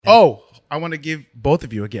Oh, I want to give both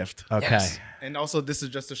of you a gift. Okay. Yes. And also, this is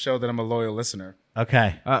just to show that I'm a loyal listener.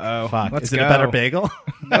 Okay. Uh-oh. Fuck. Let's Is it go. a better bagel?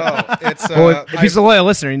 No, it's Well, if he's a loyal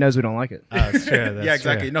listener, he knows we don't like it. Oh, it's true. That's yeah,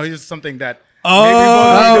 exactly. true. No, he's something that.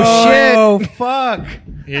 Oh, shit. Fuck.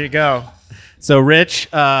 Here you go. So Rich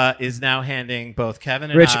is now handing both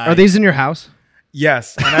Kevin and Rich, I. are these in your house?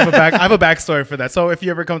 Yes, and I have a backstory for that. So if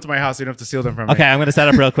you ever come to my house, you don't have to steal them from me. Okay, I'm going to set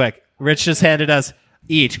up real quick. Rich just handed us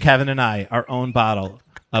each, Kevin and I, our own bottle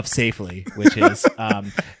of Safely, which is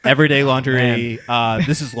everyday laundry.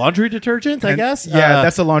 This is laundry detergent, I guess? Yeah,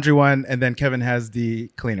 that's the laundry one, and then Kevin has the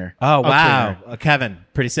cleaner. Oh, wow. Cleaner. Kevin,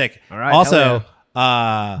 pretty sick. All right, Also,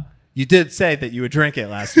 you did say that you would drink it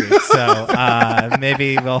last week, so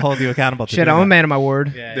maybe we'll hold you accountable to Shit, doing I'm a that. man of my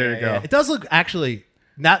word. Yeah, There you go. It does look actually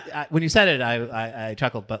not when you said it. I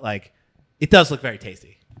chuckled, but like it does look very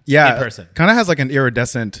tasty. Yeah, in person. kind of has like an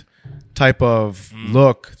iridescent type of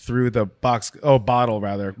look through the bottle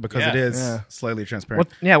rather, because it is Yeah. slightly transparent.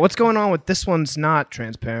 What's going on with this one's not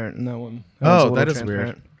transparent and that one? Oh, that is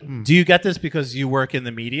weird. Do you get this because you work in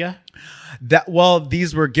the media?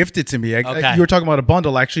 These were gifted to me. Okay. You were talking about a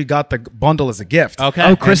bundle. I actually got the bundle as a gift. Okay.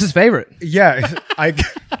 Oh, Chris's favorite. Yeah,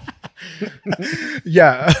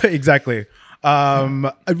 yeah, exactly.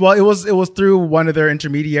 Well, it was through one of their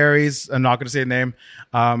intermediaries. I'm not going to say the name.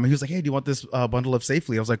 He was like, "Hey, do you want this bundle of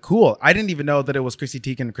Safely?" I was like, "Cool." I didn't even know that it was Chrissy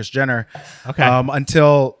Teigen and Kris Jenner. Okay.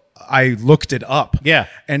 Until I looked it up. Yeah.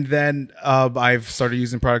 And then I've started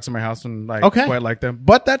using products in my house and I Okay. quite like them.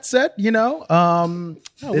 But that said, we don't-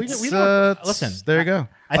 listen, There you go.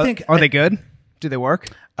 I think Are they good? Do they work?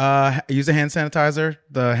 I use a hand sanitizer.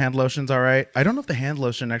 The hand lotion's all right. I don't know if the hand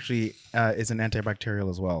lotion actually is an antibacterial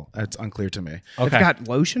as well. It's unclear to me. They've got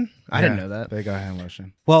lotion? I didn't Yeah, know that. They got hand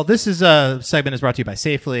lotion. Well, this is a segment is brought to you by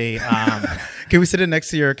Safely. Can we sit it next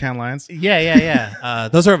to your can lines? Yeah.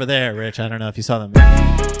 Those are over there, Rich. I don't know if you saw them.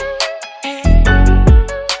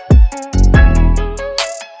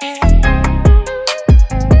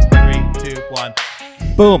 3, 2, 1.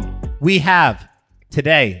 Boom. We have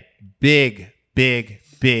today big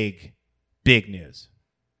news.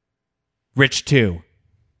 Rich 2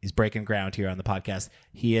 is breaking ground here on the podcast.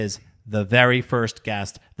 He is the very first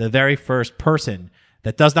guest, the very first person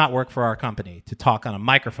that does not work for our company to talk on a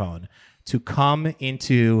microphone to come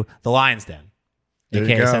into the Lion's Den, There you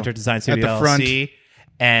aka go. Center Design Studio At the front. LLC,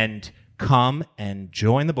 and come and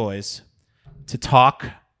join the boys to talk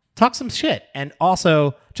some shit, and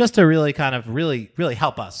also just to really kind of really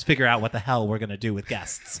help us figure out what the hell we're going to do with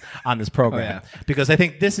guests on this program. Because I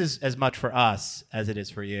think this is as much for us as it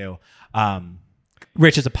is for you.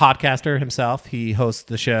 Rich is a podcaster himself. He hosts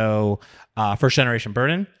the show First Generation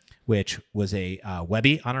Burden, which was a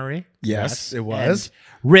Webby honoree. Yes, Congrats. it was.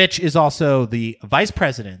 And Rich is also the vice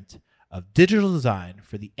president of digital design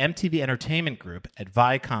for the MTV Entertainment Group at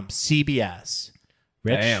Viacom CBS.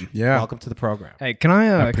 Rich, Damn. Yeah. welcome to the program. Hey, can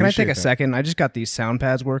I take appreciate a that. second? I just got these sound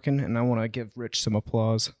pads working, and I want to give Rich some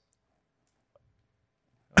applause.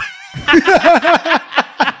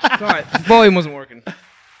 Sorry, the volume wasn't working.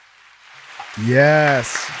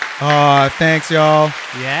 Yes. Thanks, y'all.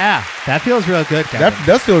 Yeah, that feels real good, Kevin. That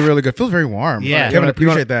does feel really good. Feels very warm. Yeah. Kevin, You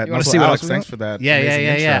appreciate wanna- that. you wanna Also, see what Alex, else we thanks got? for that. yeah.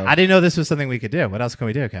 amazing intro. I didn't know this was something we could do. What else can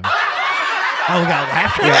we do, Kevin? Oh, we got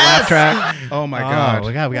laugh tracks. Laugh track. Oh my God.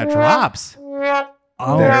 we got drops.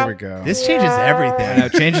 Oh, There we go. This changes everything. I know,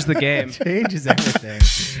 changes the game. changes everything.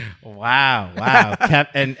 Wow.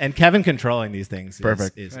 And Kevin controlling these things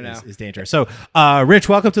Perfect. is I know. dangerous. So, Rich,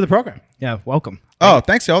 welcome to the program. Yeah, welcome. Oh,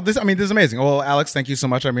 thanks, y'all. This is amazing. Well, Alex, thank you so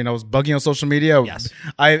much. I mean, I was bugging on social media. Yes.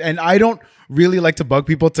 I don't really like to bug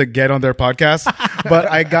people to get on their podcast, but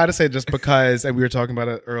I gotta say, just because, and we were talking about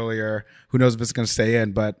it earlier, who knows if it's gonna stay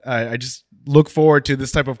in, but I just look forward to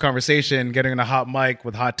this type of conversation, getting on a hot mic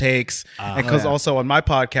with hot takes, and because also on my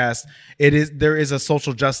podcast, there is a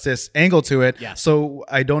social justice angle to it. Yes. So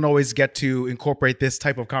I don't always get to incorporate this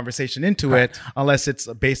type of conversation into it unless it's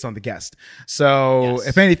based on the guest. So Yes.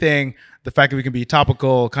 if anything, the fact that we can be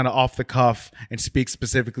topical, kind of off the cuff, and speak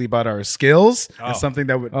specifically about our skills is something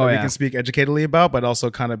that we can speak educatedly about, but also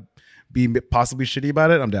kind of be possibly shitty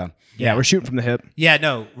about it. I'm down. Yeah, we're shooting from the hip. Yeah,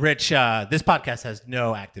 no, Rich, this podcast has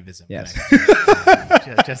no activism. Yes.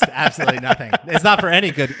 just absolutely nothing. It's not for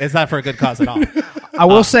any good. It's not for a good cause at all. I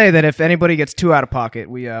will say that if anybody gets too out of pocket,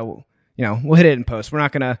 we'll hit it in post. We're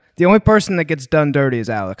not gonna. The only person that gets done dirty is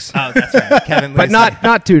Alex, Oh, that's right, Kevin. but Lisa.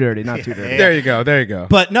 not too dirty. Not too dirty. There you go. There you go.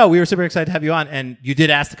 But no, we were super excited to have you on, and you did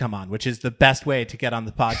ask to come on, which is the best way to get on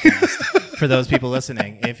the podcast for those people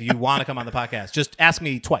listening. If you want to come on the podcast, just ask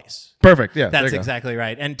me twice. Perfect. Yeah, there That's you go. exactly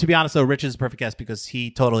right. And to be honest, though, Rich is a perfect guest because he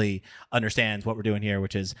totally understands what we're doing here,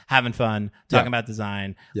 which is having fun, talking about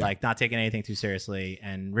design, like not taking anything too seriously.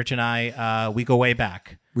 And Rich and I, we go way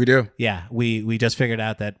back. We do. Yeah, we just figured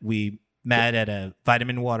out that we met at a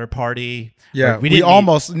vitamin water party. Yeah, Or we didn't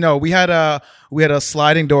almost no. We had a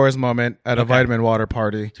sliding doors moment at a vitamin water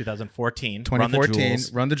party. 2014. 2014.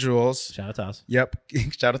 Run the Jewels. Shout out to us. Yep.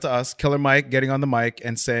 Shout out to us. Killer Mike getting on the mic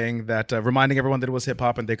and saying that, reminding everyone that it was hip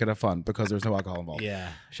hop and they could have fun because there was no alcohol involved.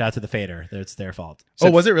 Yeah. Shout out to the Fader. It's their fault.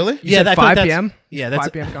 Oh, was it really? Yeah, Said I feel like 5 that's- p.m. Yeah, that's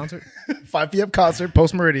 5 p.m. concert. 5 p.m. concert,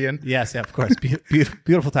 Post Meridian. Yes, yeah, of course.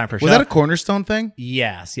 Beautiful time for a show. Was that a Cornerstone thing?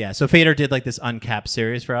 Yes, yeah. So Fader did like this uncapped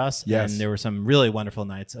series for us, Yes. and there were some really wonderful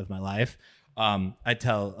nights of my life. I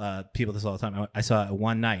tell people this all the time. I saw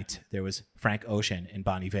one night there was Frank Ocean in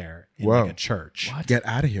Bon Iver in Whoa. like a church, Get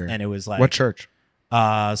out of here. and it was like What church?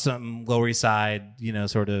 some Lower East Side,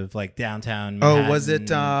 sort of like downtown. Oh, was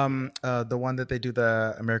Manhattan. it the one that they do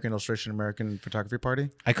the American Illustration, American Photography Party?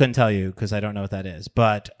 I couldn't tell you because I don't know what that is.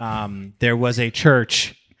 But there was a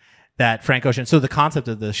church that Frank Ocean. So the concept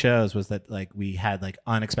of the shows was that like we had like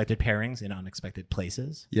unexpected pairings in unexpected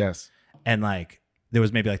places, Yes. and like there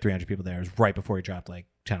was maybe like 300 people there. It was right before he dropped like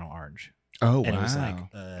Channel Orange. Oh, And wow. it was like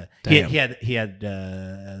he had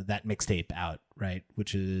that mixtape out, right,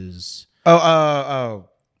 which is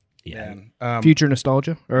yeah. Future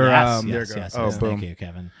nostalgia, or yes, there yes, you go. yes, Oh, yes. Thank boom. you,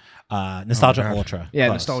 Kevin. Nostalgia God. Ultra. yeah,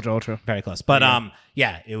 Close. nostalgia ultra. Very close. But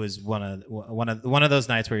yeah, it was one of those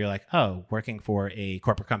nights where you're like, oh, working for a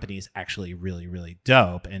corporate company is actually really, really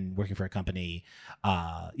dope, and working for a company,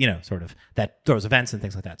 sort of that throws events and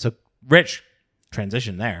things like that. So, Rich,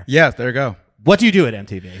 transition there. Yeah, there you go. What do you do at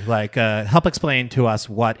MTV? Like, help explain to us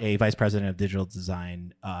what a vice president of digital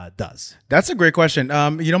design does. That's a great question.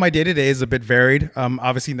 My day-to-day is a bit varied.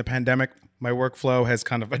 Obviously, in the pandemic, my workflow has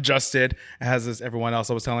kind of adjusted, as everyone else.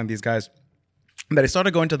 I was telling these guys that I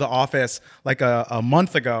started going to the office like a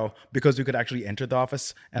month ago because we could actually enter the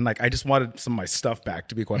office, and like I just wanted some of my stuff back,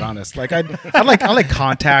 to be quite honest. Like I like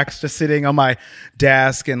contacts just sitting on my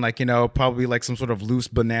desk, and like probably like some sort of loose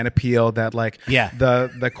banana peel that like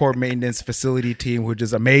the core maintenance facility team, which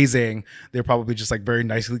is amazing, they're probably just like very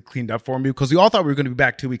nicely cleaned up for me because we all thought we were going to be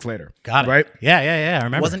back 2 weeks later. Got it. Right? Yeah. I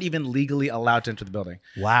remember. Wasn't even legally allowed to enter the building.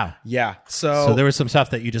 Wow. Yeah. So there was some stuff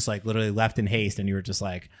that you just like literally left in haste, and you were just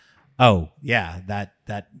like, oh yeah, that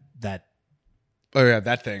Oh yeah,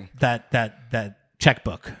 that thing. that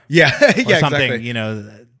checkbook Yeah, or yeah, something.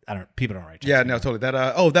 exactly. People don't write checks. Yeah, no, totally.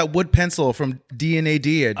 That wood pencil from D&AD.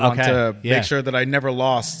 I'd want Okay, to yeah. make sure that I never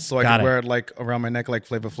lost, so I Got could it. wear it like around my neck like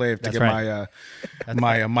Flava Flav to That's get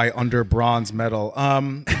right. my under bronze medal.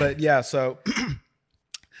 But yeah, so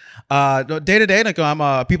day to day, like I'm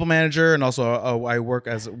a people manager, and also I work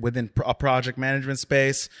as within a project management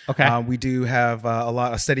space. Okay. We do have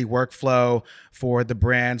a steady workflow for the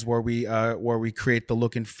brands where we create the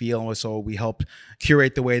look and feel, and so we help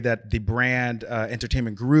curate the way that the brand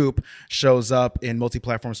entertainment group shows up in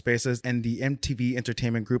multi-platform spaces. And the MTV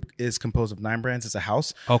Entertainment Group is composed of 9 brands. It's a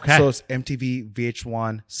house. Okay. So it's MTV,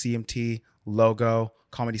 VH1, CMT, Logo,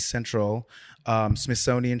 Comedy Central,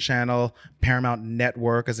 Smithsonian Channel, Paramount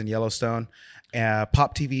Network, as in Yellowstone,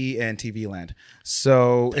 Pop TV, and TV Land.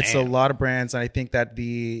 So it's a lot of brands, and I think that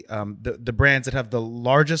the brands that have the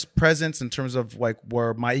largest presence in terms of like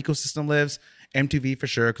where my ecosystem lives, MTV for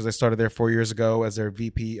sure, because I started there 4 years ago as their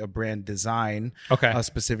VP of brand design. Okay.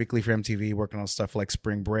 Specifically for MTV, working on stuff like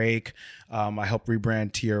Spring Break. I helped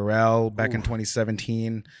rebrand TRL back in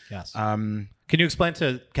 2017. Yes. Can you explain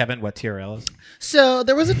to Kevin what TRL is? So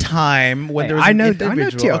there was a time when there was I an know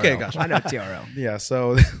individual. TRL. Okay, gosh. I know TRL. Yeah,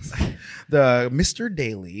 so the Mr.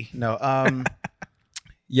 Daily. No,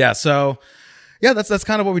 yeah, so yeah, that's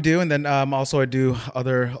kind of what we do. And then also I do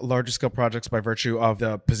other larger scale projects by virtue of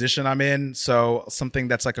the position I'm in. So something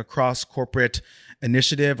that's like a cross corporate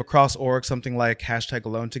initiative, across org, something like hashtag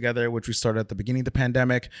Alone Together, which we started at the beginning of the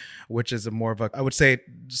pandemic, which is a more of a, I would say,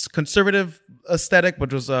 conservative aesthetic,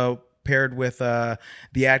 which was paired with the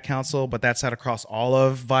ad council, but that's out across all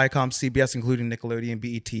of Viacom, CBS, including Nickelodeon,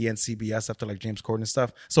 BET, and CBS after like James Corden and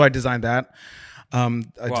stuff. So I designed that.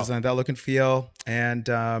 Designed that look and feel. And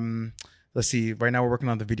let's see, right now we're working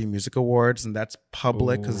on the Video Music Awards, and that's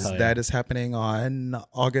public because hell yeah. that is happening on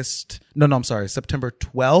September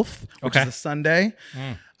 12th, which Okay. is a Sunday.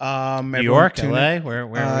 New York, LA? Where are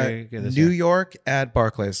we this New year? York at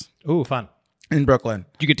Barclays Ooh, fun. in Brooklyn.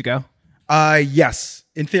 Did you get to go? Yes,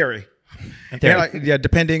 in theory. In theory. Yeah,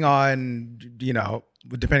 depending on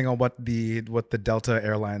what the Delta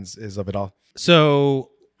Airlines is of it all.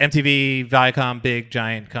 So MTV, Viacom, big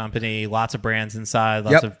giant company, lots of brands inside,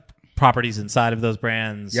 lots Yep. of properties inside of those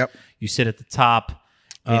brands. Yep. You sit at the top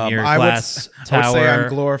in your I glass I would say tower. I'm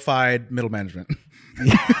glorified middle management.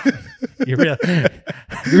 You're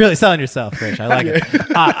really selling yourself, Rich. I like it.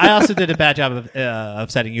 I also did a bad job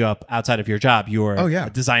of setting you up outside of your job. You were a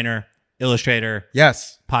designer, illustrator,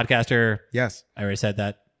 Yes. podcaster. Yes. I already said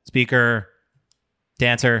that. Speaker,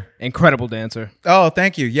 dancer. Incredible dancer. Oh,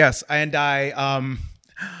 thank you. Yes, and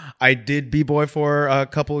I did b-boy for a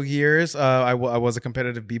couple of years. I was a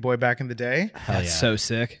competitive b-boy back in the day. That's so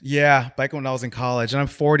sick. Yeah, back when I was in college, and I'm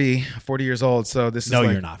 40 years old. So this is No,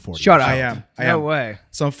 like, you're not 40. Shut up. I am. No way.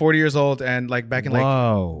 So I'm 40 years old, and like back in like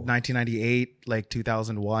Whoa. 1998, like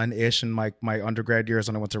 2001 ish, in my undergrad years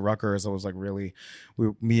when I went to Rutgers, I was like really,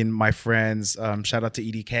 me and my friends. Shout out to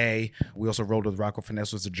EDK. We also rolled with Rocco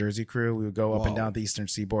Finesse, was the Jersey crew. We would go up and down the Eastern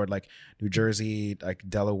Seaboard, like New Jersey, like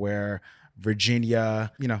Delaware,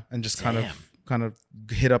 Virginia, and just kind of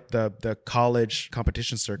hit up the college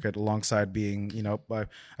competition circuit alongside being,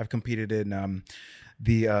 I've competed in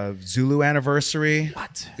the Zulu anniversary.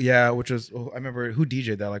 What? Yeah, which was, I remember who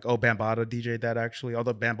DJ'd that. Like, Bambaataa DJ'd that actually.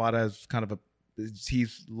 Although Bambaataa is kind of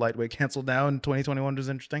he's lightweight canceled now in 2021, which is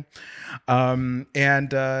interesting. You're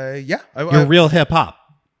real hip hop.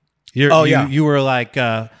 You were like.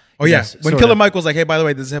 Oh yeah, yes, when sort Killer of. Mike was like, "Hey, by the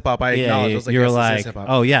way, this is hip hop," I acknowledged. I was like, you were yes, this like, is hip-hop.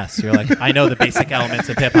 oh yes, you're like, I know the basic elements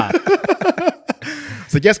of hip hop.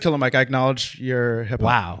 It's like, yes, Killer Mike, I acknowledge your hip hop.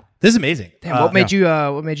 Wow, this is amazing. Damn, what made you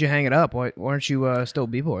hang it up? Why aren't you still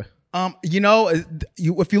b-boy?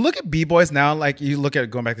 If you look at b-boys now, like you look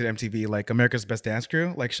at going back to the MTV, like America's Best Dance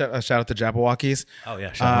Crew, like shout out to Jabberwockies. Oh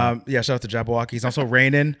yeah, shout out to Jabberwockies. Also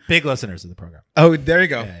Rainin'. Big listeners of the program. Oh, there you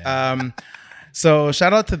go. So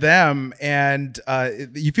shout out to them. And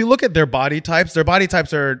if you look at their body types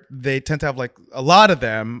they tend to have like a lot of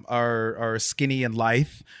them are skinny and lithe,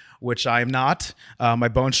 which I'm not. My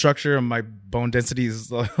bone structure and my bone density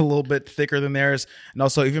is a little bit thicker than theirs, and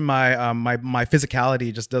also even my my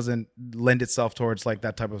physicality just doesn't lend itself towards like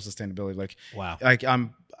that type of sustainability. Like, wow, like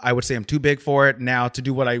I would say I'm too big for it now to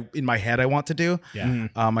do what in my head I want to do. Yeah.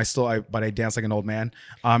 But I dance like an old man.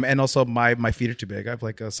 And also my feet are too big. I have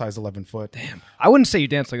like a size 11 foot. Damn. I wouldn't say you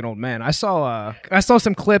dance like an old man. I saw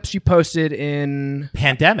some clips you posted in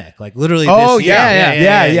pandemic, like literally. Oh, this year.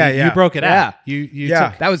 yeah. You broke it out. Yeah. You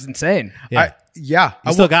took, that was insane. You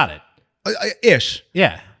still got it. Ish.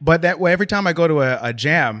 Yeah. But that way, every time I go to a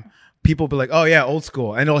jam, people will be like, "Oh yeah, old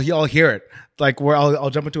school," and I'll hear it. Like where I'll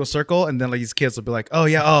jump into a circle, and then like these kids will be like, "Oh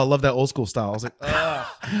yeah, I love that old school style." I was like, "Ugh."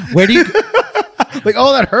 Where do you like?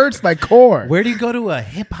 Oh, that hurts my core. Where do you go to a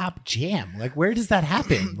hip hop jam? Like where does that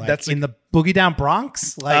happen? Like That's in the Boogie Down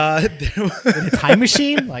Bronx? Like in a time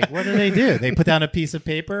machine? Like what do? They put down a piece of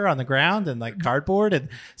paper on the ground and like cardboard, and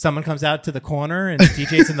someone comes out to the corner and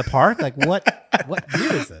DJs in the park. Like what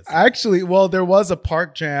year is this? Actually, well, there was a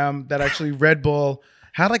park jam that actually Red Bull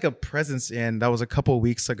had like a presence in. That was a couple of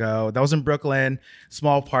weeks ago. That was in Brooklyn,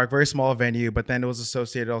 small park, very small venue. But then it was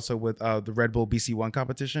associated also with the Red Bull BC1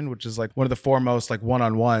 competition, which is like one of the foremost like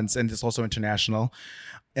one-on-ones, and it's also international.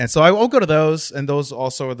 And so I will go to those, and those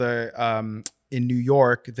also are the in New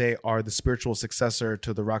York. They are the spiritual successor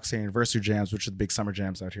to the Rock City Anniversary Jams, which are the big summer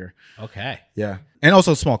jams out here. Okay. Yeah, and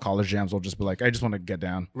also small college jams will just be like, I just want to get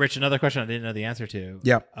down. Rich, another question I didn't know the answer to.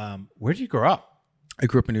 Yeah. Where did you grow up? I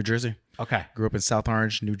grew up in New Jersey. Okay. Grew up in South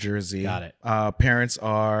Orange, New Jersey. Got it. Parents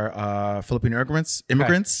are Filipino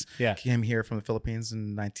immigrants. Yeah. Came here from the Philippines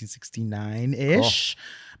in 1969-ish. Cool.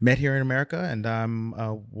 Met here in America, and I'm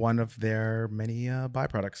one of their many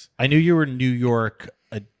byproducts. I knew you were New York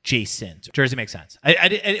adjacent. Jersey makes sense.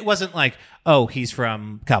 It wasn't like, oh, he's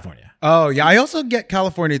from California. Oh, yeah. I also get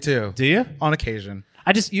California, too. Do you? On occasion.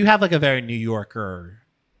 You have like a very New Yorker,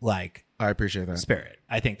 like, I appreciate that. Spirit.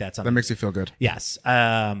 I think that's something. That makes you feel good. Yes.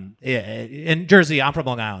 In Jersey, I'm from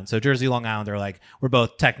Long Island. So Jersey, Long Island, they're like, we're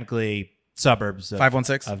both technically suburbs of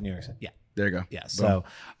 516 of New York City. Yeah. There you go. Yeah. So,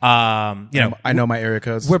 I know my area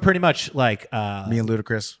codes. We're pretty much like me and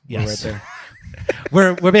Ludacris. Yes. We're right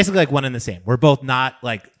there. we're basically like one and the same. We're both not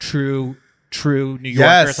like true New Yorkers.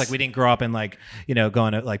 Yes. Like we didn't grow up in like,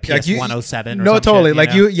 going to like PS 107 or no, some totally. shit,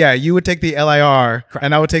 like you would take the LIR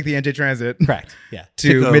and I would take the NJ Transit. Correct. Yeah.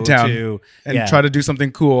 to go Midtown and try to do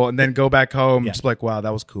something cool and then go back home. Yeah. Just like, wow,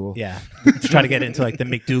 that was cool. Yeah. To try to get into like the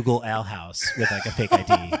McDougal Ale House with like a fake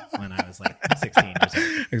ID when I was like 16 or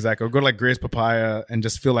something. Exactly. Or go to like Grace Papaya and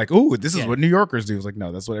just feel like, ooh, this is Yeah. what New Yorkers do. It's like,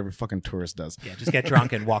 no, that's what every fucking tourist does. Yeah. Just get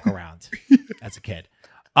drunk and walk around as a kid.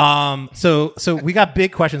 So we got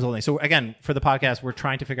big questions only. So again, for the podcast, we're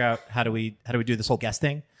trying to figure out how do we do this whole guest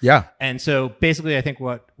thing. Yeah. And so basically, I think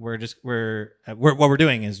what we're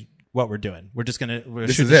doing is what we're doing. We're just gonna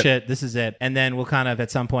This shoot is the it. shit. This is it, and then we'll kind of at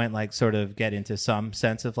some point like sort of get into some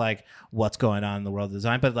sense of like what's going on in the world of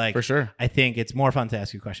design. But like For sure. I think it's more fun to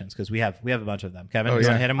ask you questions because we have a bunch of them. Kevin, Oh, you yeah.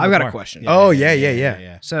 want to hit him? I've with got a more? question. Oh,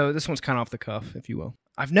 yeah. So this one's kind of off the cuff, if you will.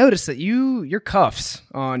 I've noticed that your cuffs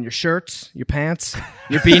on your shirts, your pants,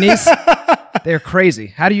 your beanies, they're crazy.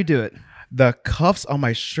 How do you do it? The cuffs on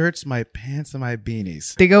my shirts, my pants, and my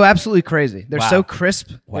beanies. They go absolutely crazy. They're Wow. so crisp,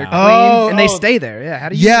 they're clean, Oh, and they oh. stay there. Yeah, how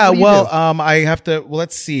do you? Yeah, what do you well, do? I have to. Well,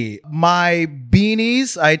 let's see. My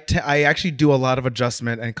beanies, I actually do a lot of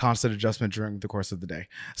adjustment and constant adjustment during the course of the day.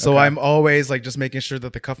 So I'm always like just making sure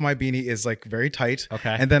that the cuff of my beanie is like very tight.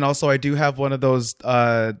 Okay. And then also I do have one of those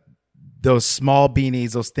small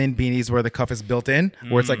beanies, those thin beanies where the cuff is built in,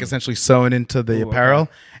 where it's like essentially sewn into the apparel.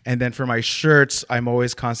 And then for my shirts, I'm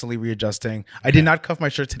always constantly readjusting. I did not cuff my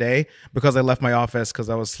shirt today because I left my office because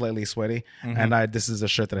I was slightly sweaty, and this is a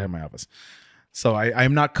shirt that I have in my office. So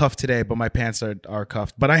I'm not cuffed today, but my pants are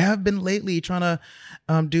cuffed. But I have been lately trying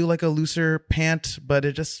to do like a looser pant, but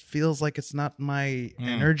it just feels like it's not my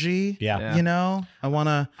energy. Yeah. You know, I want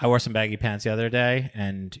to. I wore some baggy pants the other day,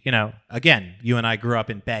 and again, you and I grew up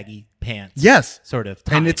in baggy pants. Yes. Sort of.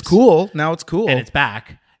 And it's times. cool. Now it's cool. And it's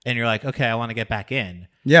back, and you're like, okay, I want to get back in.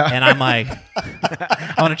 Yeah. And I'm like,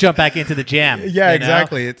 I want to jump back into the jam. Yeah, you know?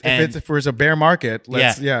 exactly. And If it's a bear market,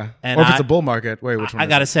 let's And or if it's I- a bull market, wait, which one? I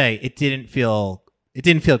gotta say, it didn't feel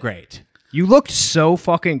great. You looked so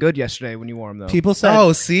fucking good yesterday when you wore them, though. People said,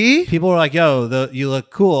 Oh, see, people were like, yo, you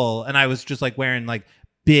look cool, and I was just like wearing like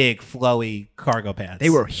big flowy cargo pants.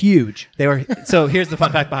 They were huge. They were. So here's the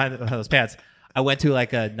fun fact behind those pants. I went to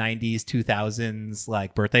like a 90s 2000s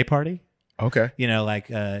like birthday party. okay.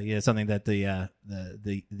 Something that the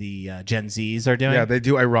Gen Zs are doing. Yeah, they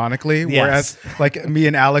do ironically, Yes. whereas like me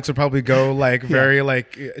and Alex would probably go like very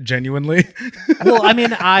like genuinely, Well, I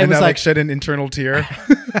mean, I and was I, like, shed an internal tear.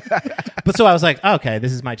 but so I was like, oh, okay,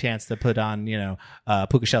 this is my chance to put on,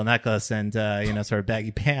 puka shell necklace and sort of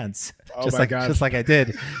baggy pants, Oh my gosh. just like I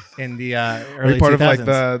did in the Are early you part 2000s. of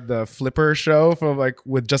like the Flipper show from like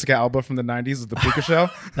with Jessica Alba from the 90s with the puka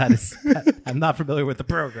shell? I'm not familiar with the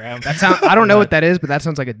program. I don't know what that is, but that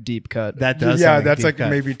sounds like a deep cut. That does. Yeah, sound that's deep like cut.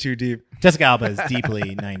 maybe too deep. Jessica Alba is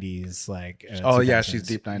deeply 90s. Like, Oh, yeah, 2000s. she's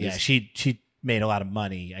deep 90s. Yeah, she made a lot of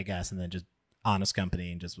money, I guess, and then just honest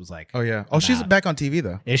company and just was like, Oh yeah. Oh, I'm she's out. back on TV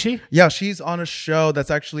though. Is she? Yeah, she's on a show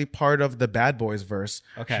that's actually part of the Bad Boys verse.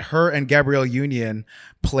 Okay. Her and Gabrielle Union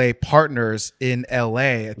play partners in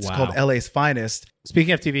LA. It's Wow. called LA's Finest.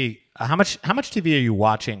 Speaking of TV, how much TV are you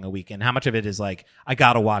watching a week, and how much of it is like I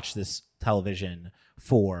gotta watch this television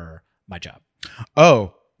for my job?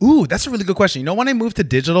 Oh, ooh, that's a really good question. You know, when I moved to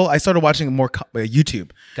digital, I started watching more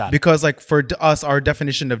YouTube. Got it. Because like for us, our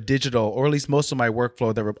definition of digital, or at least most of my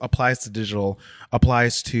workflow that applies to digital,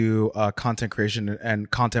 applies to content creation and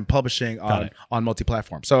content publishing it. on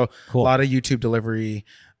multi-platform. So Cool. a lot of YouTube delivery,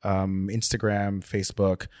 Instagram,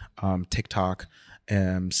 Facebook, TikTok,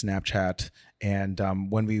 Snapchat. And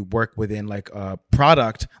when we work within like a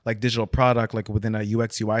product, like digital product, like within a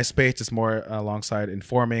UX UI space, it's more alongside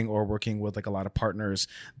informing or working with like a lot of partners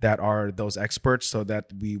that are those experts, so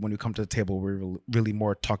that when we come to the table, we're really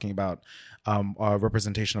more talking about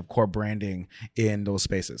representation of core branding in those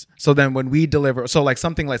spaces. So then when we deliver, so like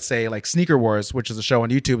something, let's say like Sneaker Wars, which is a show on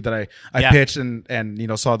YouTube that I Yeah. pitched and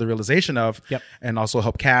saw the realization of, Yep. and also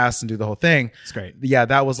help cast and do the whole thing. It's great. Yeah,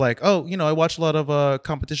 that was like, oh, I watch a lot of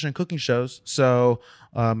competition and cooking shows, so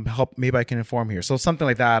maybe I can inform here. So something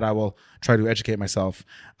like that, I will try to educate myself.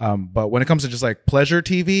 But when it comes to just like pleasure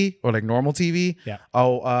TV or like normal TV, Yeah.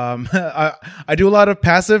 I do a lot of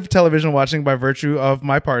passive television watching by virtue of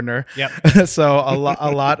my partner. Yep. So a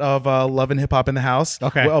lot of love and hip hop in the house.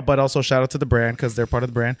 Okay. Well, but also shout out to the brand because they're part of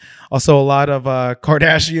the brand. Also a lot of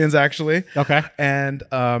Kardashians actually. Okay. And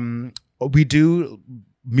we do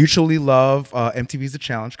mutually love MTV's The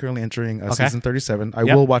Challenge, currently entering Okay. season 37. I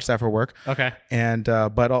Yep. will watch that for work. Okay. And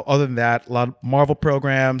but other than that, a lot of Marvel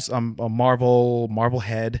programs, a Marvel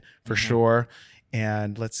head for sure.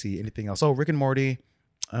 And let's see, anything else? Oh, Rick and Morty.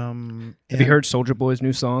 Have you heard Soldier Boy's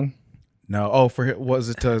new song? No. Oh, was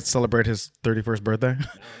it to celebrate his 31st birthday?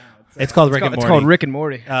 It's called Rick and It's Morty. called Rick and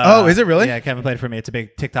Morty. Oh, is it really? Yeah, Kevin played it for me. It's a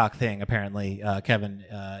big TikTok thing. Apparently, Kevin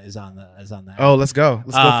is on that. Oh, let's go.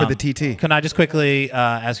 Let's go for the TT. Can I just quickly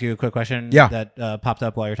ask you a quick question? Yeah. That popped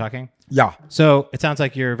up while you're talking. Yeah. So it sounds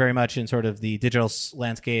like you're very much in sort of the digital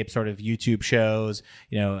landscape, sort of YouTube shows,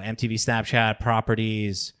 MTV, Snapchat,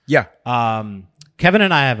 properties. Yeah. Kevin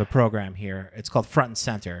and I have a program here. It's called Front and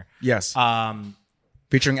Center. Yes.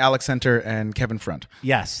 Featuring Alex Center and Kevin Front.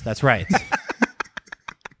 Yes, that's right.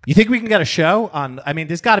 You think we can get a show on? I mean,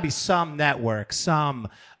 there's got to be some network, some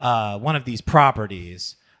one of these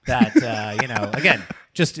properties that again,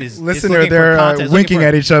 just is Listener, looking for they're content, is winking looking for-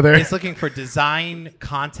 at each other. It's looking for design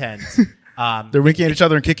content. They're winking at each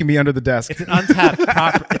other and kicking me under the desk. It's an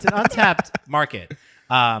untapped market.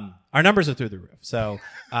 Our numbers are through the roof. So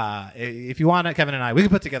if you want it, Kevin and I, we can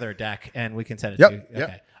put together a deck and we can send it Yep, to you. yep.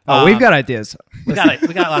 Okay. Oh, we've got ideas. we got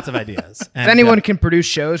lots of ideas. And, If anyone can produce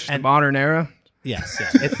shows from the and- modern era, yes,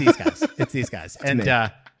 it's these guys. It's these guys. And me. we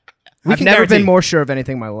I've can never guarantee- been more sure of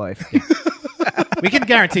anything in my life. We can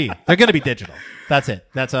guarantee they're going to be digital. That's it.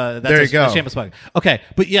 That's There you a go. shameless plug. Okay,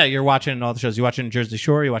 but yeah, you're watching all the shows. You're watching Jersey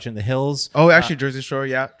Shore. You're watching The Hills. Oh, actually, Jersey Shore.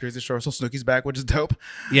 Yeah, Jersey Shore. So Snooki's back, which is dope.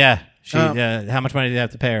 Yeah. How much money did you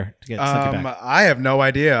have to pay her to get Snooki back? I have no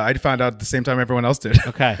idea. I found out at the same time everyone else did.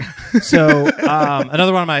 Okay. So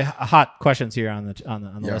another one of my hot questions here on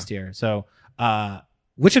the list here. So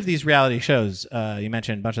which of these reality shows you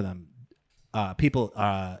mentioned a bunch of them? People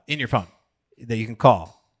in your phone that you can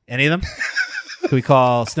call. Any of them? Can we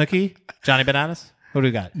call Snooki? Johnny Bananas? Who do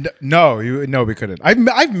we got? No, we couldn't.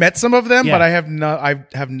 I've met some of them, Yeah. but I have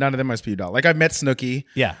none of them as Speed Doll. Like I've met Snooki.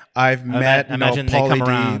 Yeah. I've met. imagine they Pauly come D,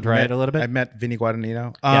 around, right, a little bit? I met Vinny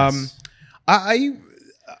Guadagnino. Yes. I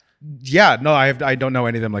don't know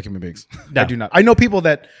any of them like human beings. No. I do not. I know people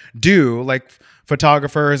that do, like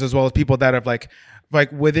photographers, as well as people that have like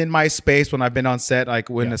within my space when I've been on set, like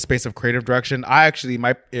in the space of creative direction. I actually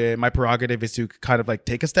my prerogative is to kind of like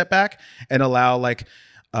take a step back and allow like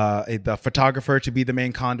the photographer to be the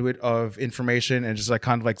main conduit of information and just like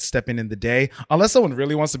kind of like step in the day. Unless someone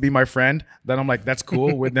really wants to be my friend, then I'm like, that's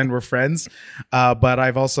cool. Then we're friends. But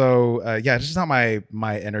I've also, it's just not my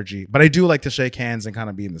energy. But I do like to shake hands and kind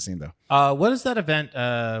of be in the scene though. What is that event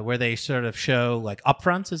where they sort of show like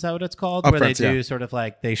upfronts? Is that what it's called? Where they Upfronts, do yeah. sort of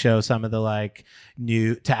like they show some of the like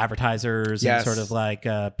new to advertisers Yes. and sort of like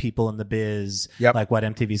people in the biz, Yep. like what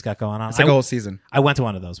MTV's got going on. It's like a whole season. I went to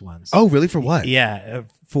one of those ones. Oh, really? For what? Yeah,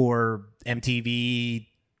 for MTV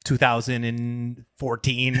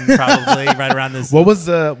 2014, probably right around this. What was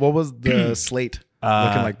the slate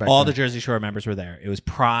looking like back all then? the Jersey Shore members were there. It was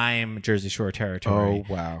prime Jersey Shore territory.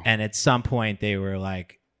 Oh, wow. And at some point, they were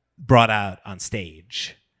like brought out on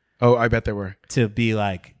stage Oh, I bet there were. to be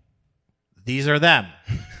like, these are them.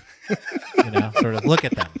 Sort of look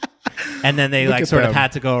at them. And then they Look like at sort of them.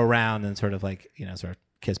 had to go around and sort of like, sort of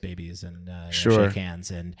kiss babies and Sure. shake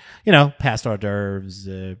hands and, pass hors d'oeuvres,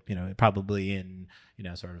 probably in,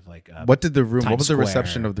 sort of like. What did the room? Times What was the Square.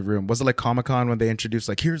 reception of the room? Was it like Comic-Con when they introduced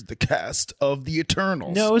like, here's the cast of the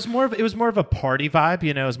Eternals? No, it was more of a party vibe.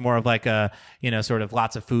 It was more of like a sort of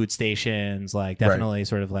lots of food stations, like definitely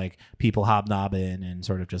sort of like people hobnobbing and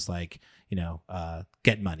sort of just like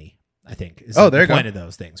getting money. I think is Oh, there the you go. point of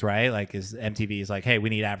those things, right? Like, is MTV is like, hey, we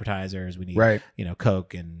need advertisers, we need Right.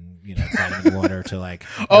 Coke and vitamin water to like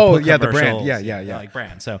Oh, put yeah, the brand. commercials, Yeah. like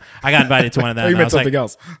brand. So I got invited to one of them. Oh, you and I meant was like, something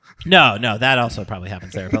else. No, that also probably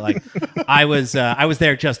happens there. But like, I was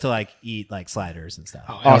there just to like eat like sliders and stuff.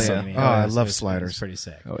 awesome. You know what I mean? Oh, I It was- love it was sliders. pretty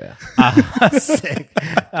sick. Oh yeah. Sick.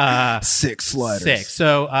 Six sliders. Sick.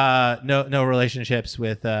 So no relationships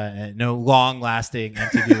with no long lasting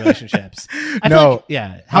MTV relationships. I feel No. like-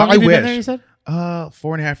 yeah. How long I have you been wish. there? You said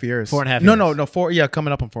 4.5 years. 4.5 No, years. no, 4. Yeah,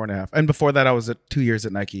 coming up on 4.5. And before that, I was at 2 years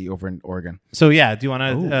at Nike over in Oregon. so. Yeah. Do you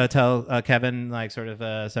want to tell Kevin like sort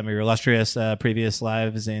of some of your illustrious previous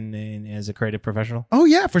lives in as a creative professional? Oh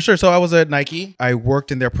yeah, for sure. So I was at Nike. I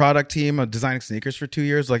worked in their product team, designing sneakers for 2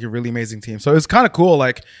 years. Like a really amazing team. So it was kind of cool.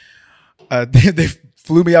 Like they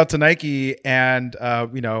flew me out to Nike, and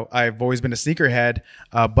I've always been a sneakerhead.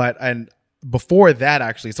 But before that,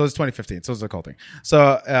 actually, so it's 2015. So it's a cool thing.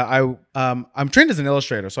 So I'm trained as an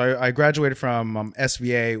illustrator. So I graduated from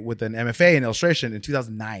SVA with an MFA in illustration in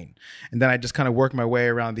 2009, and then I just kind of worked my way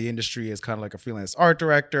around the industry as kind of like a freelance art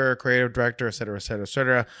director, creative director, et cetera, et cetera, et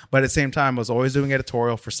cetera. But at the same time, I was always doing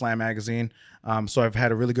editorial for Slam magazine. So I've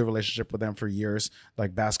had a really good relationship with them for years,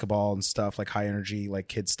 like basketball and stuff, like high energy, like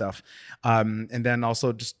kid stuff. And then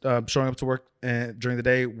also just showing up to work during the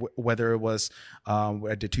day, whether it was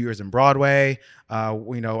I did 2 years in Broadway.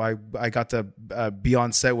 I got to be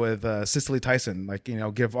on set with Cicely Tyson,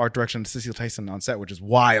 give art direction to Cicely Tyson on set, which is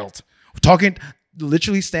wild.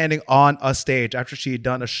 Literally standing on a stage after she had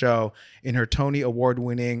done a show in her Tony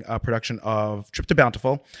Award-winning production of Trip to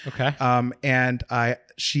Bountiful. Okay. And we had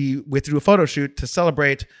to do a photo shoot to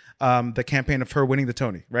celebrate the campaign of her winning the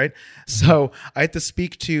Tony, right? So I had to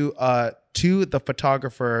speak to the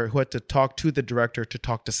photographer who had to talk to the director to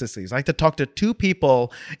talk to Cicely. So I had to talk to two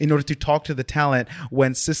people in order to talk to the talent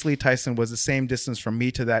when Cicely Tyson was the same distance from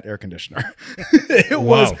me to that air conditioner. It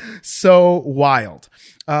was so wild.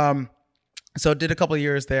 So did a couple of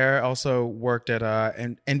years there. Also worked at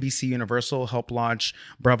NBC Universal, helped launch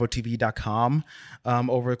BravoTV.com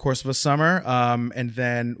over the course of a summer, and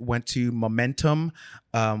then went to Momentum,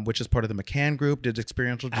 which is part of the McCann Group. Did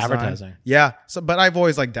experiential design, Advertising. Yeah. So, but I've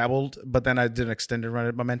always like dabbled. But then I did an extended run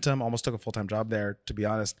at Momentum. Almost took a full-time job there, to be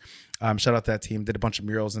honest. Shout out to that team. Did a bunch of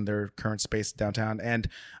murals in their current space downtown, and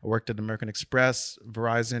I worked at American Express,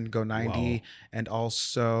 Verizon, Go90, and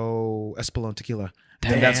also Espolón Tequila.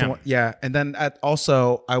 Damn. And that's one, yeah. And then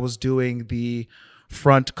also I was doing the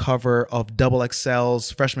front cover of Double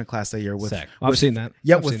XL's freshman class that year with Sick. I've seen that.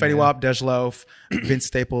 yeah, I've with seen Fetty that, Wap, Dej Loaf, Vince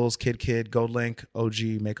Staples, Kid, Gold Link,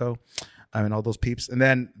 OG Mako, and all those peeps. And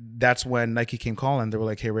then that's when Nike came calling. They were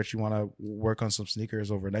like, "Hey, Rich, you want to work on some sneakers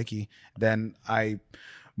over at Nike?" Then I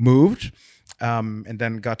moved, and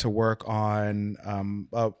then got to work on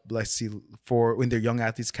let's see, for in their young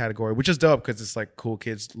athletes category, which is dope because it's like cool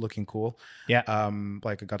kids looking cool. Yeah.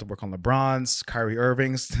 Like I got to work on LeBron's, Kyrie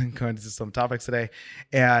Irving's, going into some topics today,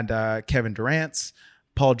 and Kevin Durant's,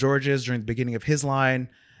 Paul George's during the beginning of his line.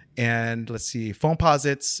 And let's see,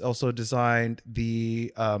 Foamposites also designed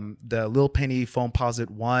the Lil Penny Foamposite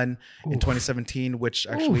 1 in 2017, which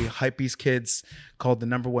actually Hypebeast Kids called the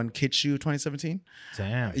 #1 kid shoe 2017.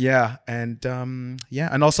 Damn. Yeah, and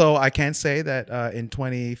and also I can say that in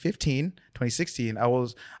 2016, I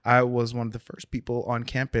was one of the first people on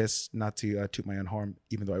campus, not to toot my own horn,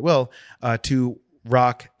 even though I will, to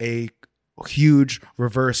rock a huge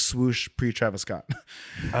reverse swoosh pre Travis Scott.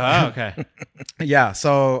 Oh, okay. Yeah,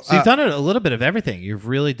 so So you've done a little bit of everything. You've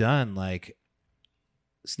really done like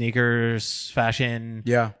sneakers, fashion,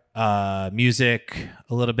 yeah, music,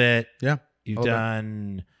 a little bit. yeah, You've all that.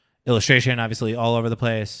 done illustration, obviously, all over the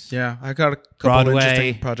place. Yeah, I got a couple Broadway.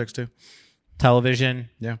 interesting projects too. Television.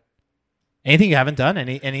 Yeah. Anything you haven't done?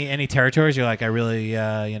 Any territories you're like, I really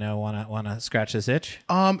want to scratch this itch?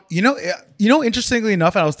 Interestingly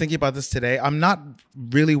enough, and I was thinking about this today, I'm not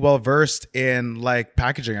really well versed in like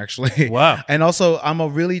packaging actually. Wow. And also I'm a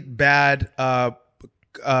really bad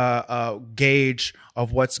gauge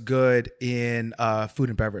of what's good in food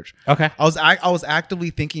and beverage. Okay. I was actively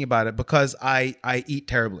thinking about it because I eat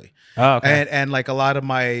terribly. Oh, okay. And like a lot of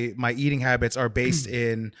my eating habits are based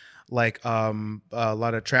in like a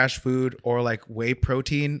lot of trash food or like whey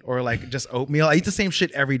protein or like just oatmeal. I eat the same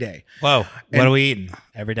shit every day. Whoa. What are we eating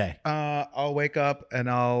every day? I'll wake up and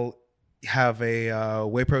I'll have a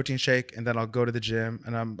whey protein shake, and then I'll go to the gym.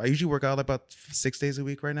 And I usually work out like about 6 days a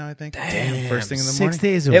week right now, I think. Damn. First thing in the morning. 6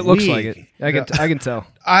 days a It looks week. like it. I can tell.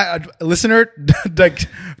 Listener, like,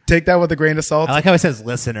 take that with a grain of salt. I like how it says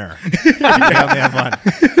listener. You only have one.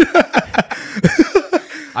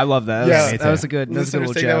 I love that. Yeah. That was a good Listeners,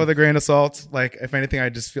 little take that jab. with a grain of salt. Like, if anything, I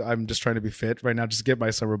just feel I'm just trying to be fit right now, just get my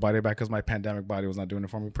summer body back because my pandemic body was not doing it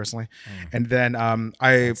for me personally. And then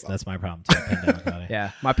That's my problem too. Pandemic body.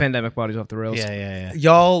 Yeah, my pandemic body's off the rails. Yeah.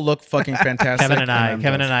 y'all look fucking fantastic. Kevin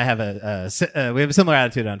and I have we have a similar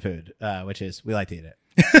attitude on food, which is we like to eat it.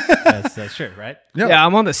 That's true, right? Yeah,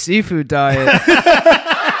 I'm on the seafood diet.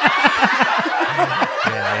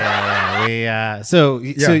 Yeah. So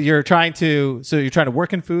you're trying to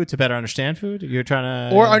work in food to better understand food. You're trying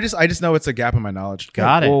to, Or I just know it's a gap in my knowledge.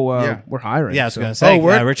 got it. Well, Yeah. we're hiring. Yeah, I was so- going to say,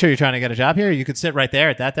 word? Richard, you're trying to get a job here. You could sit right there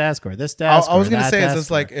at that desk or this desk. I was going gonna to say, is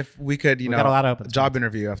this like if we could, got a lot of open job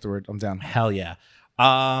interview afterward? I'm down. hell yeah.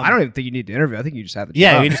 I don't even think you need to interview. I think you just have the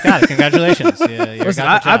Yeah, job. you just got it. Congratulations. You Listen,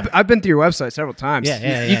 got the job. I've been through your website several times.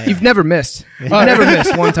 Yeah. You've never missed. You've never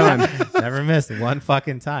missed one time. Never missed one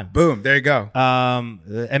fucking time. Boom. There you go.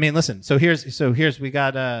 I mean, listen. So here's we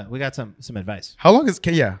got some advice. How long is?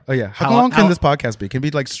 How How- long can how- this podcast be? Can it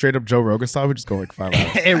be like straight up Joe Rogan style? We just go like 5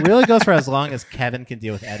 hours. It really goes for as long as Kevin can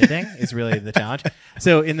deal with editing. Is really the challenge.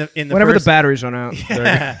 So in the Whenever first, the batteries run out.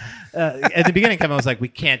 at the beginning, Kevin was like, "We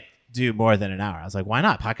can't do more than an hour." I was like, "Why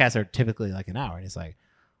not? Podcasts are typically like an hour." And he's like,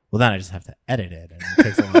 "Well, then I just have to edit it, and it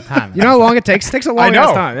takes a long time." You know how long it takes? It takes a long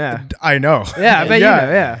ass time. Yeah. I know. Yeah, I bet you know.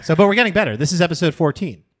 Yeah. So, but we're getting better. This is episode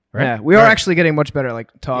 14, right? Yeah. We are Right. actually getting much better at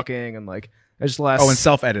like talking and like there's less. Oh, and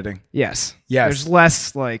self editing. yes. Yes. There's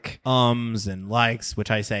less like. And likes, which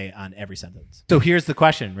I say on every sentence. So here's the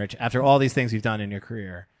question, Rich. After all these things you've done in your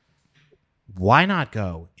career, why not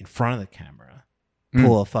go in front of the camera,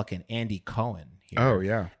 pull a fucking Andy Cohen here, Oh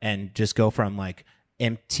yeah. and just go from like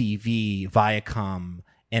MTV, Viacom,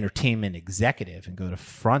 entertainment executive and go to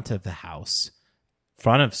front of the house,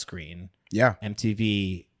 front of screen, Yeah.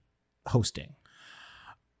 MTV hosting?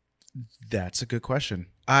 That's a good question.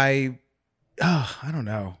 I don't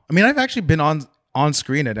know. I mean, I've actually been on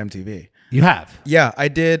screen at MTV. You have. Yeah, I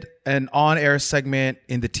did an on-air segment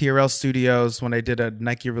in the TRL studios when I did a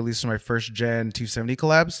Nike release for my first Gen 270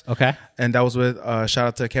 collabs. Okay. And that was with shout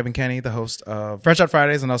out to Kevin Kenny, the host of Fresh Out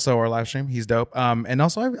Fridays, and also our live stream. He's dope. And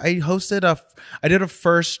also I did a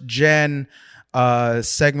first gen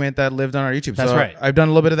segment that lived on our YouTube. That's so right. I've done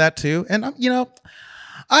a little bit of that too. And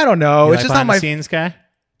I don't know. You It's like just not my scenes guy.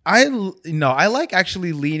 I like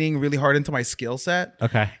actually leaning really hard into my skill set.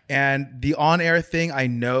 Okay. And the on-air thing, I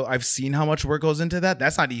know I've seen how much work goes into that.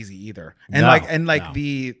 That's not easy either. And No.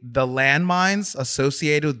 the landmines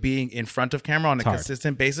associated with being in front of camera on a hard.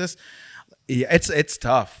 consistent basis, yeah, it's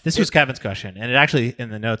tough. This was Kevin's question, and it actually in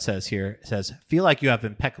the note says feel like you have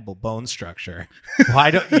impeccable bone structure.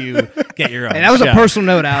 Why don't you get your own? Hey, that was a show?" personal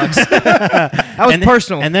note, Alex. That was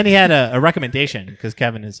personal. And then he had a recommendation because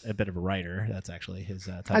Kevin is a bit of a writer. That's actually his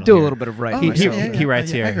title. I do a here. little bit of writing. He- myself. he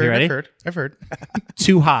writes here. You ready? I've heard.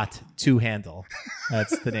 Too hot to handle.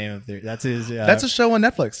 That's the name of that's his. That's a show on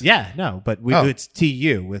Netflix. yeah, no, but it's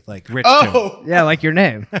TU with like Rich. Oh, Yeah, like your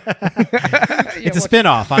name. it's a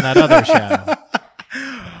spin-off on that other show.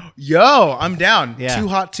 yo, I'm down. Yeah. Too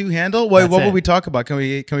hot to handle. Wait, That's what it. would we talk about? Can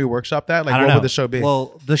we workshop that? Like, I don't what know. would the show be?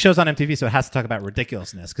 Well, the show's on MTV, so it has to talk about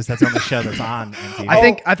ridiculousness because that's the only show that's on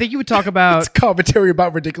MTV. I think you would talk about. it's commentary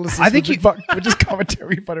about ridiculousness. I think which is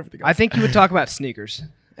commentary about everything else. I think you would talk about sneakers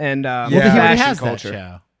and Yeah. he already fashion has that culture.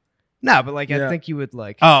 show. No, but like Yeah. I think you would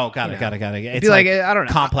like. Oh, got You it. know. It's be like, I don't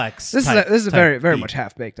know. complex. This type- is a type very very beat. much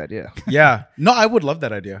half baked idea. yeah. No, I would love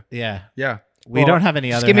that idea. Yeah, Yeah. we don't have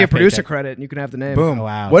any other. Just give me a half-baked producer ideas. credit and you can have the name. Boom. Oh,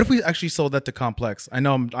 wow. What if we actually sold that to Complex? I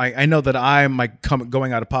know that I'm like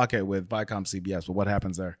going out of pocket with Viacom CBS, but what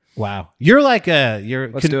happens there? Wow, you're like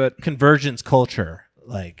Let's do it. convergence culture.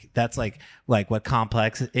 Like that's like what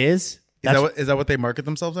Complex is. Is that what they market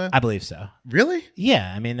themselves at? I believe so. Really?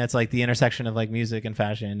 Yeah, I mean that's like the intersection of like music and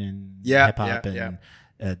fashion and Yeah, hip hop yeah,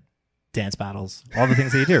 and dance battles, all the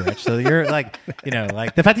things that you do, Rich. So you're like,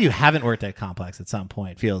 like the fact that you haven't worked at Complex at some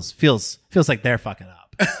point feels like they're fucking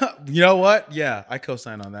up. You know what? Yeah, I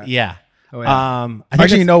co-sign on that. Yeah. Oh, yeah. I think Actually, you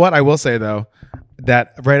that's- know what? I will say though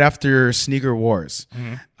that right after Sneaker Wars,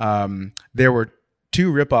 there were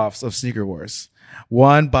two ripoffs of Sneaker Wars.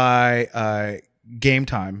 One by Game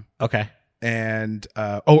Time okay. and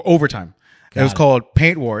Overtime. It was it. called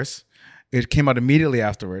Paint Wars. It came out immediately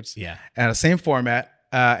afterwards. Yeah. And the same format.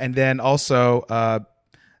 And then also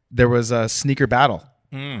there was a Sneaker Battle.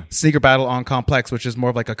 Sneaker Battle on Complex, which is more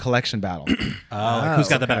of like a collection battle. Like who's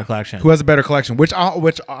got the better collection? Who has a better collection? Which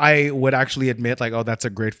I would actually admit, like, oh, that's a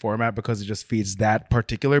great format because it just feeds that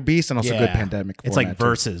particular beast and also good pandemic. It's format like too.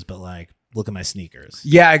 versus, but like look at my sneakers.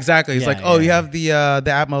 Yeah, exactly. It's Yeah, like, oh, yeah, you yeah. have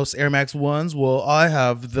the Atmos Air Max ones. Well, I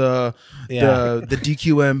have the Yeah. the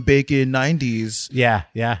DQM Bacon 90s. Yeah.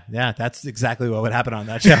 That's exactly what would happen on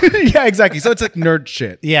that show. Yeah, exactly. So it's like nerd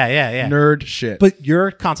shit. yeah. Nerd shit. But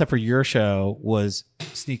your concept for your show was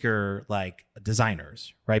sneaker like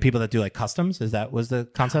designers, right? People that do like customs. Was the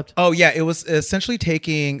concept? Oh yeah, it was essentially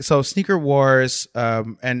taking Sneaker Wars,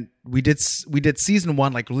 and we did season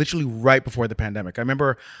 1 like literally right before the pandemic. I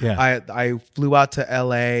remember I flew out to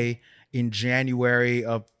LA in January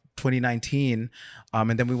of 2019,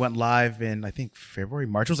 and then we went live in I think February,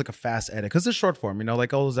 March. It was like a fast edit because it's short form,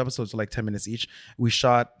 like all those episodes are like 10 minutes each. We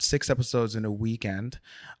shot 6 episodes in a weekend,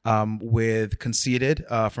 with Conceited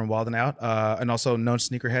from Wild and Out, and also known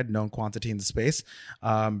sneakerhead, known quantity in the space,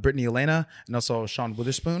 Brittany Elena, and also Sean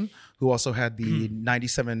Witherspoon, who also had the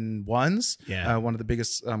 97 ones, one of the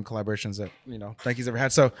biggest collaborations that Nike's ever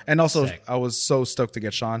had. So, and also Sick. I was so stoked to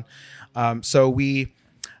get Sean. So we.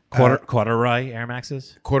 Corduroy Air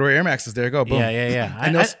Maxes. Corduroy Air Maxes. There you go. Boom. Yeah.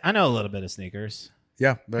 I know a little bit of sneakers.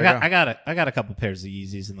 Yeah. There you go. I got a couple pairs of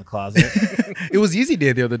Yeezys in the closet. It was Easy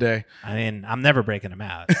Day the other day. I mean, I'm never breaking them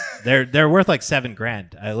out. They're worth like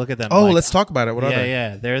 $7,000. I look at them. Oh, like, let's talk about it. What are they?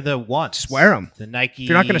 Yeah. They're the ones. Just wear 'em. The Nike. If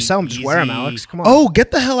you're not going to sell them, just wear them, Yeezy. Alex. Come on. Oh,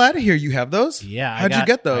 get the hell out of here. You have those? Yeah. How'd you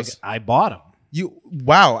get those? I bought them.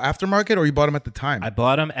 Wow, aftermarket, or you bought them at the time? I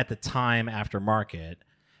bought them at the time after market,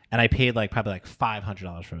 and I paid probably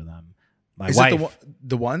 $500 for them. My Is wife, it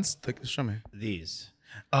the ones? Show me. these.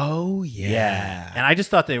 Oh yeah. And I just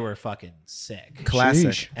thought they were fucking sick. Classic.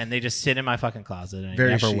 Sheesh. And they just sit in my fucking closet, and Very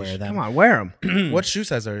I never sheesh. wear them. Come on, wear them. What shoe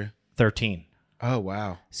size are you? 13. Oh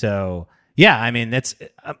wow. So yeah, I mean that's.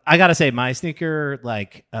 I gotta say my sneaker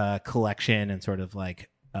collection and sort of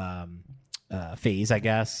phase, I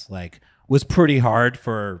guess, was pretty hard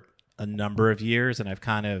for a number of years, and I've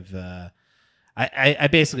kind of. I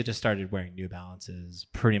basically just started wearing New Balances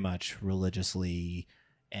pretty much religiously,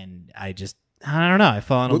 and I don't know. I've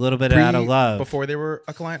fallen a little bit out of love. Before they were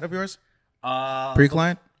a client of yours?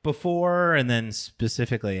 Pre-client? Before and then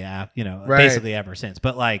specifically, Right. basically ever since.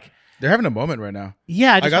 But They're having a moment right now.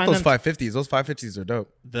 Yeah, I just got find those them- 550s. Those 550s are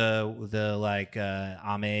dope. the like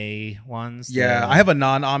Ame ones. Yeah, the- I have a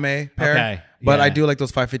non-Ame pair, Okay, but yeah. I do like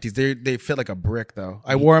those 550s. They fit like a brick though.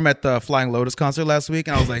 I wore them at the Flying Lotus concert last week,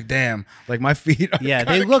 and I was like, damn, like my feet. Are Yeah,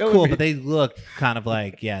 they kinda look killing cool, me. but they look kind of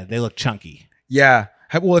like they look chunky. Yeah.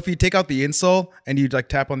 Well, if you take out the insole and you like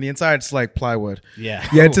tap on the inside, it's like plywood. Yeah.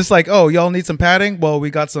 Yeah, it's just like, oh, y'all need some padding? Well, we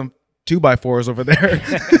got some 2x4s over there.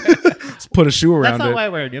 Let's put a shoe That's around not it. why I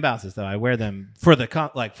wear New Balances though. I wear them for the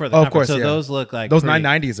for the Oh, of comfort. course, So yeah. those look like Those pretty-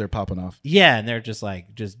 990s are popping off. Yeah, and they're just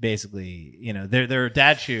basically, they're a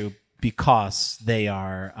dad shoe because they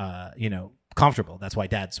are comfortable. That's why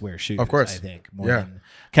dads wear shoes. Of course. I think more Yeah. than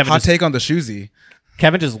Kevin. Hot Just, take on the shoesy.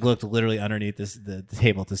 Kevin just looked literally underneath the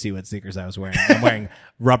table to see what sneakers I was wearing. I'm wearing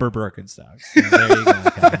rubber Birkenstocks. So there you go,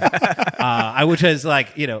 Kevin. Which is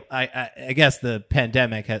I guess the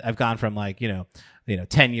pandemic. I've gone from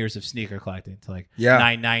 10 years of sneaker collecting to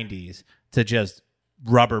 990s to just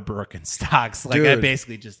rubber Birkenstocks. Like I Dude.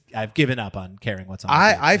 basically I've given up on caring what's on.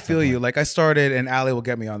 my feet I at some feel you. point. Like I started, and Ali will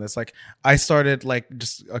get me on this. Like I started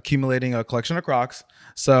just accumulating a collection of Crocs.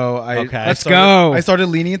 So Okay. Let's go. I started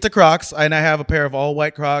leaning into Crocs, and I have a pair of all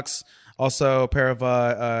white Crocs. Also, a pair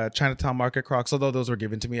of Chinatown Market Crocs. Although those were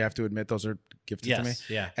given to me, I have to admit those are gifted to me. Yes,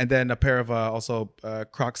 yeah. And then a pair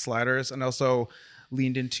of Croc sliders, and also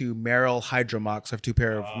leaned into Merrell Hydromox. I have two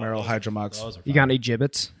pair of Merrell Hydromox. Those are You fun. got any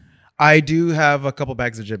gibbets? I do have a couple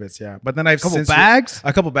bags of gibbets, yeah. But then I've Couple since bags?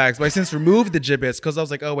 a couple bags. But I since removed the gibbets because I was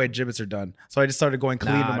like, oh wait, gibbets are done. So I just started going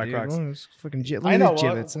clean with my dude, Crocs. well, it's fucking look I at know, these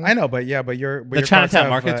gibbets. I know, but your The Crocs Chinatown have,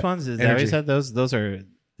 Markets ones. Is that what energy. you said? Those are.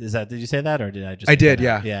 Is that? Did you say that or did I just? I make did,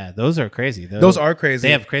 that up? yeah. Yeah, those are crazy. Those are crazy.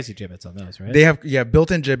 They have crazy gibbets on those, right? They have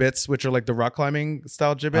built-in gibbets, which are like the rock climbing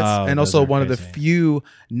style gibbets, Oh, and those also are one of the crazy. few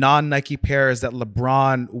non-Nike pairs that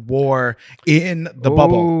LeBron wore in the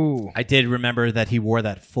bubble. Ooh. I did remember that he wore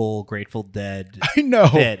that full Grateful Dead I know.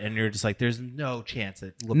 fit, and you're just like, "There's no chance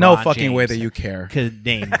that LeBron No fucking way James that you care. could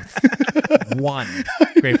name one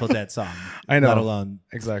Grateful Dead song. I know. let alone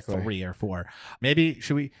Exactly. 3 or 4. Maybe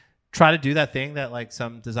should we try to do that thing that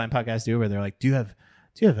some design podcasts do, where they're like, "Do you have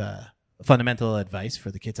fundamental advice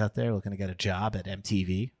for the kids out there looking to get a job at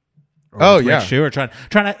MTV?" Or Oh, with yeah. Rich too, or trying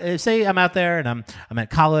to say I'm out there and I'm at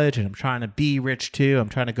college and I'm trying to be rich too. I'm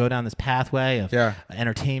trying to go down this pathway of Yeah.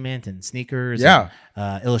 entertainment and sneakers, Yeah.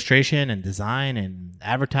 and, illustration and design and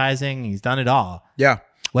advertising. He's done it all. Yeah.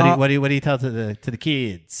 What do you tell to the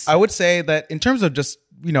kids? I would say that in terms of just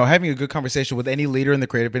having a good conversation with any leader in the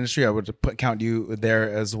creative industry, I would count you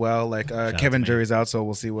there as well. Like Kevin, to me. jury's out, so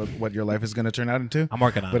we'll see what your life is going to turn out into. I'm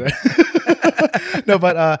working on it. No,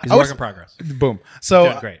 but He's I a was- work in progress. boom. So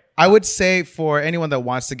Doing great. I would say for anyone that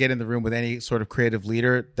wants to get in the room with any sort of creative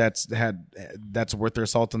leader that's worth their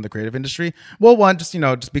salt in the creative industry, well, one, just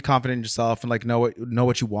be confident in yourself and know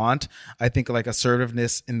what you want. I think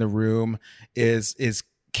assertiveness in the room is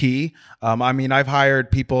key. I mean, I've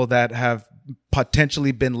hired people that have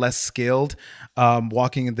potentially been less skilled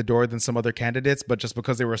walking in the door than some other candidates, but just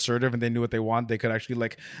because they were assertive and they knew what they want, they could actually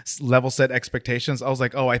level set expectations. I was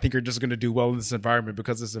like, oh, I think you're just going to do well in this environment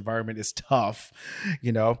because this environment is tough,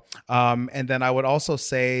 and then I would also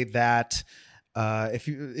say that if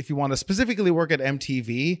you want to specifically work at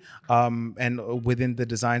MTV and within the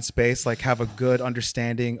design space, have a good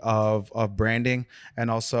understanding of branding and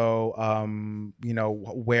also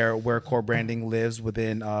where core branding lives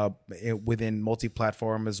within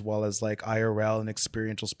multi-platform as well as IRL and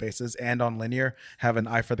experiential spaces and on linear, have an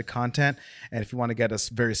eye for the content. And if you want to get a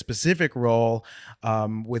very specific role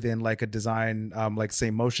within a design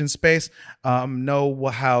say motion space, know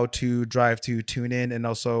how to drive to tune in and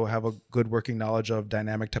also have a good working knowledge of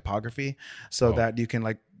dynamic typography so that you can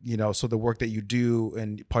so the work that you do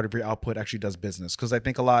and part of your output actually does business. Because I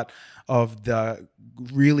think a lot of the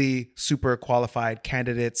really super qualified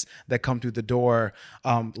candidates that come through the door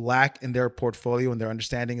lack in their portfolio and their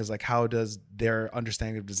understanding is how does their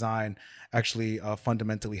understanding of design actually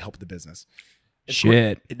fundamentally help the business.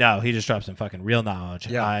 Shit. No, he just dropped some fucking real knowledge.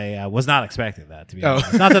 Yeah. I was not expecting that, to be Oh.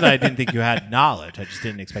 honest. Not that I didn't think you had knowledge. I just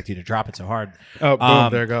didn't expect you to drop it so hard. Oh,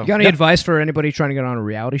 boom, there you go. You got any advice for anybody trying to get on a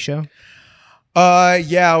reality show?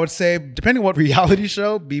 Yeah, I would say depending on what reality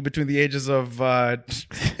show, be between the ages of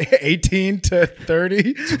 18 to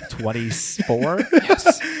 30. 24?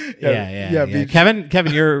 Yes. Yeah. Kevin,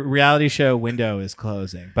 your reality show window is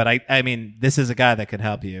closing. But I mean, this is a guy that could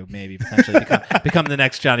help you maybe potentially become the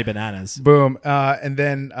next Johnny Bananas. Boom. And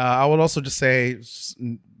then I would also just say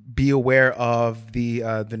be aware of the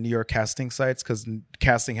New York casting sites because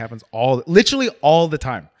casting happens literally all the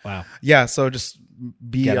time. Wow. Yeah, so just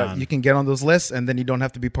be Get on. you can get on those lists, and then you don't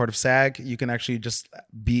have to be part of SAG. You can actually just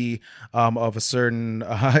be of a certain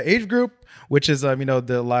age group, which is a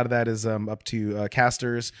lot of that is up to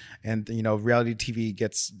casters, and reality TV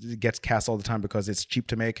gets cast all the time because it's cheap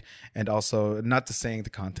to make, and also not to saying the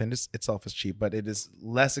content itself is cheap, but it is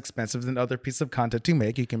less expensive than other pieces of content to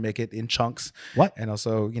make. You can make it in chunks, and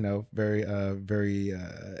also very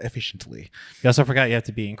efficiently. You also forgot you have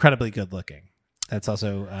to be incredibly good looking. That's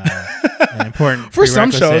also an important For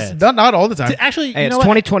some shows, prerequisite. not all the time. Actually, Hey, you it's know what?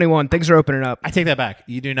 2021. Things are opening up. I take that back.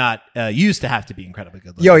 You do not used to have to be incredibly good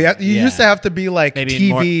looking. Yo, yeah, you used to have to be like Maybe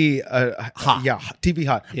TV hot. yeah, TV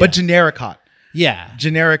hot, Yeah. but generic hot, Yeah.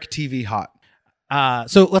 generic TV hot.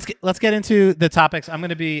 So let's get into the topics. I'm going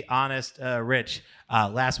to be honest, Rich.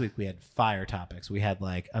 Last week we had fire topics. We had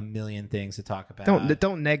like a million things to talk about.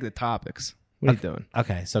 Don't neg the topics. What are you doing?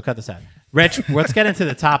 Okay, so cut this out. Rich, let's get into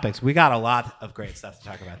the topics. We got a lot of great stuff to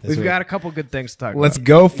talk about this We've week. got a couple good things to talk Let's about.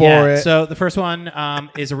 go for it. So the first one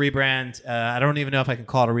is a rebrand. I don't even know if I can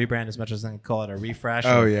call it a rebrand as much as I can call it a refresh.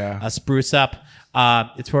 Oh, or yeah. a spruce up.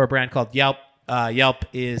 It's for a brand called Yelp. Yelp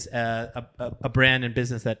is a brand and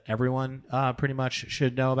business that everyone pretty much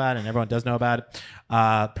should know about, and everyone does know about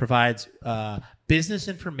it. Provides business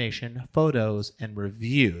information, photos, and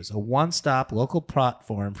reviews. A one-stop local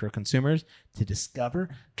platform for consumers to discover,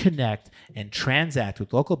 connect, and transact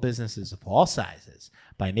with local businesses of all sizes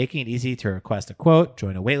by making it easy to request a quote,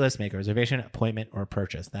 join a waitlist, make a reservation, appointment, or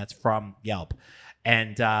purchase. That's from Yelp.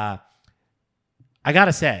 And I got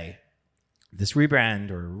to say, this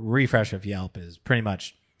rebrand or refresh of Yelp is pretty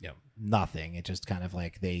much nothing. It just kind of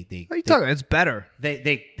like What are you talking about? It's better.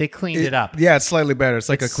 they cleaned it up. Yeah, it's slightly better. It's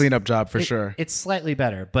like It's- a cleanup job for It- sure. It's slightly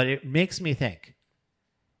better, but it makes me think: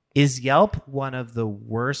 is Yelp one of the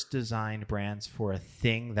worst designed brands for a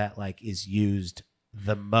thing that like is used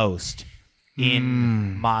the most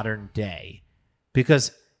in modern day?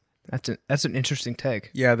 Because That's an interesting take.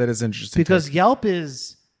 Yeah, that is interesting. Yelp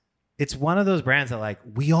it's one of those brands that like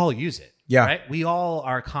we all use it. Yeah. Right? We all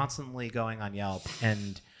are constantly going on Yelp,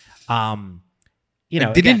 and it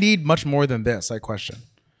didn't again, need much more than this. I question.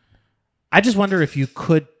 I just wonder if you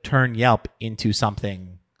could turn Yelp into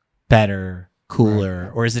something better, cooler,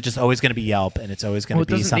 or is it just always going to be Yelp and it's always going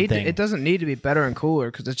to be something? It doesn't need to be better and cooler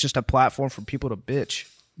because it's just a platform for people to bitch.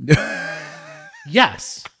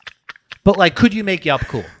 Yes, but like, could you make Yelp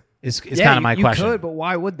cool? Is kind of my question. You could, but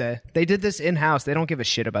why would they? They did this in house. They don't give a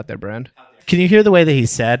shit about their brand. Can you hear the way that he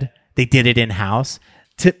said they did it in house?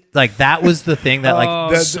 Like that was the thing that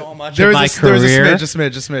like so much of my career. There was a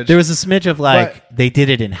smidge. There was a smidge of like they did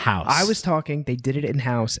it in house. I was talking. They did it in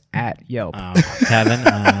house at Yelp. Kevin.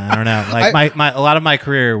 I don't know. Like a lot of my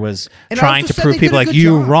career was And I trying also to said prove they people did a like good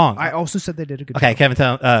you job. wrong. I also said they did a good Okay, job.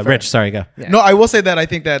 Kevin. Rich, sorry, go. Yeah. No, I will say that I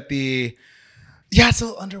think that it's a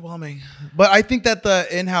little underwhelming. But I think that the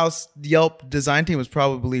in-house Yelp design team was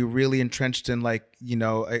probably really entrenched in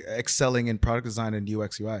excelling in product design and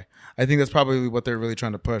UX UI. I think that's probably what they're really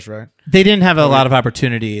trying to push, right? They didn't have a lot of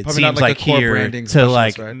opportunity. It probably not seems like like a core here branding to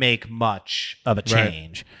like specialist, right? make much of a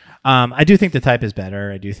change. I do think the type is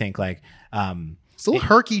better. I do think like It's a little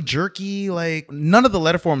herky jerky. Like none of the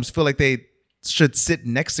letter forms feel like they should sit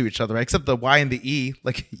next to each other, right? Except the Y and the E.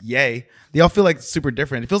 Like yay, they all feel like super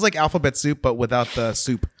different. It feels like alphabet soup, but without the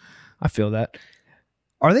soup. I feel that.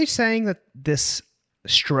 Are they saying that this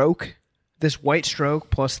stroke, this white stroke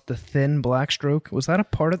plus the thin black stroke, was that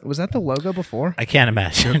the logo before? I can't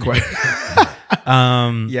imagine.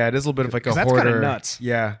 Yeah, it is a little bit of like a 'Cause that's kinda hoarder. nuts.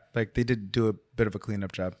 Yeah, like they did do a bit of a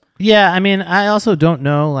cleanup job. Yeah, I mean, I also don't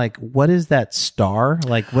know like what is that star?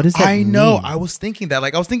 Like what is that? I know. mean? I was thinking that.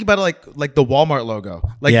 Like I was thinking about it like the Walmart logo,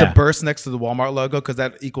 like Yeah. the burst next to the Walmart logo, because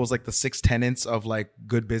that equals like the 6 tenets of like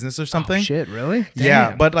good business or something. Oh, shit, really? Yeah,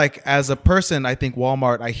 Damn. but like as a person, I think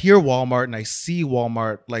Walmart. I hear Walmart and I see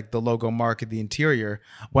Walmart, like the logo mark at the interior.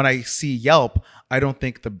 When I see Yelp, I don't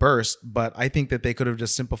think the burst, but I think that they could have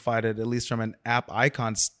just simplified it, at least from an app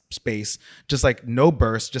icon space, just like no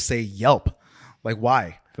burst, just say Yelp. Like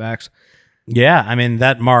why? Facts. Yeah, I mean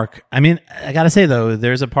that mark. I mean, I gotta say though,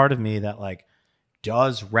 there's a part of me that like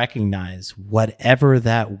does recognize whatever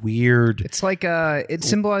that weird. It's like it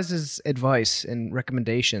symbolizes advice and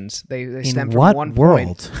recommendations. They In stem from what one world?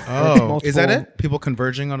 point. Oh, is that multiple- it? People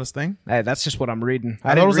converging on this thing? Hey, that's just what I'm reading.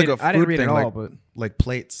 I thought it was like a I didn't food read thing, it all, like, but like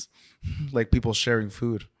plates, like people sharing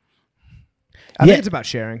food. I Yeah. think it's about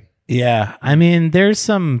sharing. Yeah, I mean, that's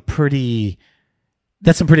some pretty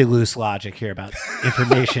loose logic here about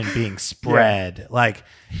information being spread. Like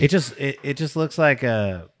it just looks like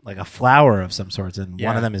a a flower of some sorts, and one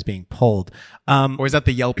Yeah. of them is being pulled. Or is that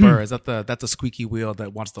the Yelper? Is that that's a squeaky wheel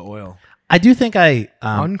that wants the oil? I do think I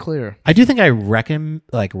Unclear.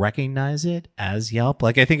 recognize it as Yelp.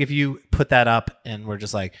 Like I think if you put that up and we're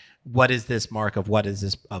just like, what is this mark of what is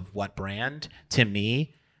this of what brand to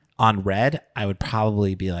me on red, I would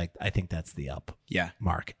probably be like, I think that's the Yelp Yeah.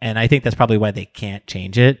 mark. And I think that's probably why they can't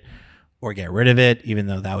change it or get rid of it, even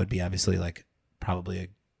though that would be obviously like probably a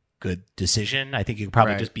good decision. I think you could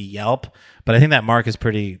probably Right. just be Yelp, but I think that mark is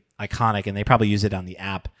pretty iconic and they probably use it on the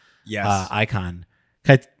app Yes. icon.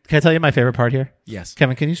 Can I tell you my favorite part here? Yes.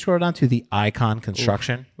 Kevin, can you scroll down to the icon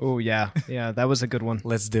construction? Oh yeah, yeah, that was a good one.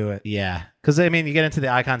 Let's do it. Yeah. Because, I mean, you get into the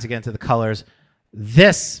icons, you get into the colors.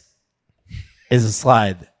 This is a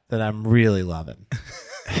slide that I'm really loving.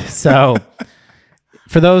 So,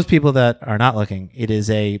 for those people that are not looking, it is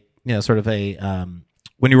a, sort of a,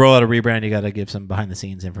 when you roll out a rebrand, you got to give some behind the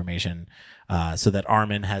scenes information so that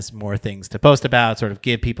Armin has more things to post about, sort of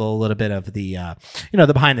give people a little bit of the,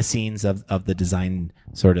 the behind the scenes of the design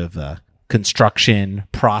sort of construction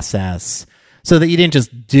process so that you didn't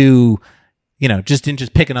just do, didn't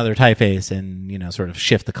just pick another typeface and, sort of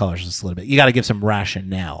shift the colors just a little bit. You got to give some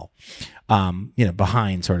rationale,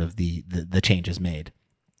 behind sort of the changes made.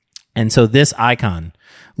 And so this icon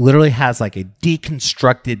literally has like a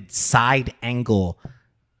deconstructed side angle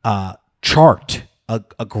chart,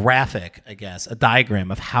 a graphic, I guess, a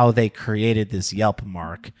diagram of how they created this Yelp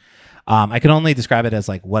mark. I can only describe it as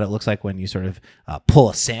like what it looks like when you sort of pull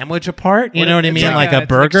a sandwich apart. You know what I mean? Like a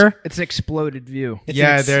burger. It's an exploded view.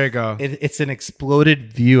 There you go. It's an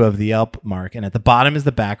exploded view of the Yelp mark, and at the bottom is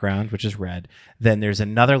the background, which is red. Then there's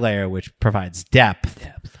another layer which provides depth.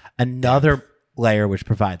 Another layer which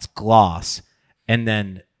provides gloss, and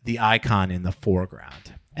then the icon in the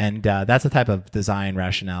foreground. And that's the type of design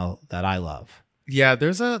rationale that I love. Yeah,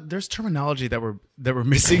 there's terminology that we're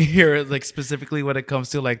missing here, like specifically when it comes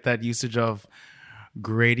to like that usage of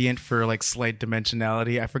gradient for like slight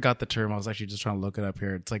dimensionality. I forgot the term. I was actually just trying to look it up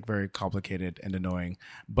here. It's like very complicated and annoying.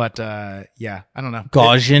 But yeah, I don't know.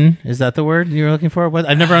 Gaussian, is that the word you were looking for?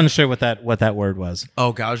 I've never understood what that word was.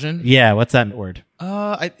 Oh, Gaussian? Yeah, what's that word?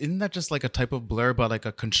 Isn't that just like a type of blur, but like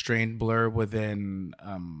a constrained blur within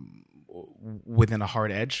a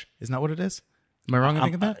hard edge? Isn't that what it is? Am I wrong in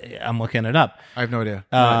thinking that? I'm looking it up. I have no idea.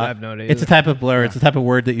 I have no idea. It's a type of blur. It's a type of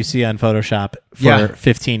word that you see on Photoshop for Yeah.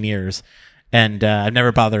 15 years, and I've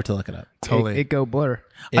never bothered to look it up. Totally. It go blur.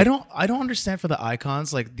 I don't understand for the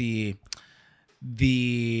icons, like the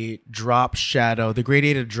drop shadow, the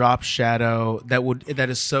gradiated drop shadow that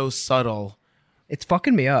is so subtle. It's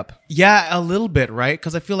fucking me up. Yeah, a little bit, right?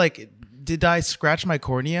 Because I feel like, did I scratch my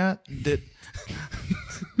cornea?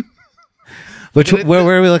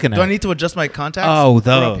 Where are we looking at? Do I need to adjust my contacts? Oh, up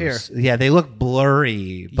those. here. Yeah, they look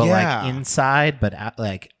blurry, but Yeah. like inside, but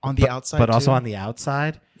like On the outside, but also too? on the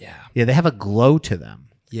outside. yeah, Yeah, they have a glow to them,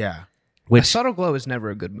 yeah. A which subtle glow is never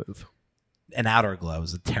a good move. an outer glow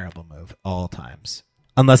is a terrible move all times,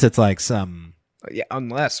 unless it's like Yeah,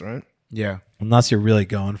 unless, right? Yeah. unless you're really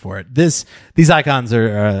going for it. These icons are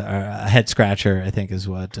a head scratcher. I think is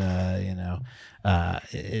what is. I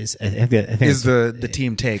think Is the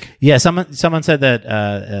team take? yeah. Someone said that,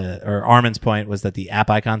 or Armin's point was that the app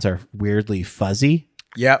icons are weirdly fuzzy.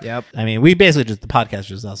 Yep. Yep. I mean, we basically just the podcast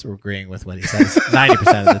just us agreeing with what he says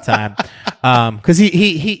 90% of the time, because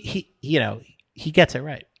he gets it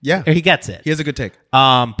right. Yeah. Or he gets it. He has a good take.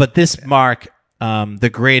 But this mark, the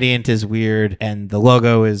gradient is weird, and the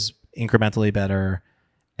logo is incrementally better,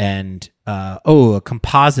 and a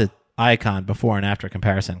composite icon before and after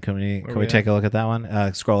comparison. Can we take a look at that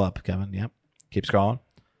one? Scroll up, Kevin. Yep. Keep scrolling.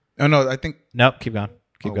 Oh no, I think. Nope. Keep going.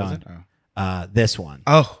 Keep was going. it? This one.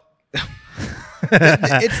 Oh.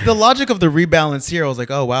 It's the logic of the rebalance here. I was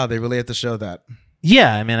like, oh wow, they really have to show that.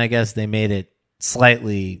 Yeah, I mean, I guess they made it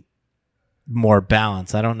slightly more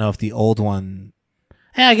balanced. I don't know if the old one.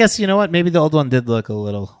 Hey, I guess you know what? Maybe the old one did look a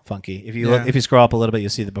little funky. If you Yeah. if you scroll up a little bit, you'll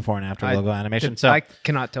see the before and after logo animation. So I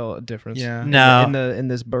cannot tell a difference. Yeah. No. in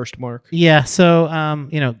this burst mark. yeah, so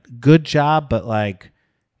good job, but like,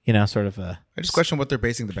 sort of a I just question what they're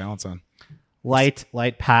basing the balance on. light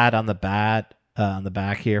pad on the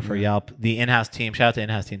back here for Yelp. The in-house team. Shout out to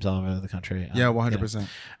in-house teams all over the country. Yeah, 100%.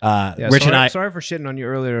 Yeah, Rich and I. sorry for shitting on you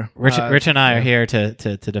earlier. Rich and I are here to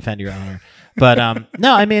defend your honor, but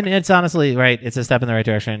no, I mean it's honestly right. It's a step in the right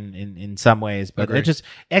direction in some ways, but Agreed.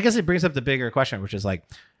 I guess it brings up the bigger question, which is like,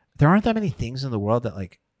 there aren't that many things in the world that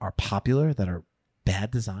like are popular that are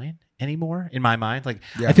bad design anymore. In my mind, like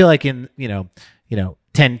Yeah. I feel like in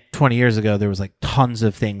 10, 20 years ago there was like tons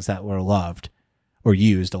of things that were loved. or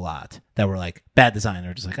used a lot that were like bad design.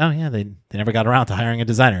 They're just like, oh yeah, they never got around to hiring a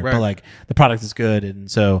designer, Right. but like the product is good, and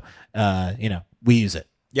so we use it.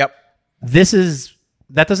 Yep.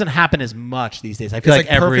 That doesn't happen as much these days. I feel It's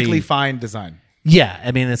like every perfectly fine design. yeah,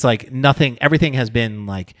 I mean, it's like nothing. Everything has been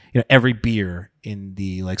like, every beer in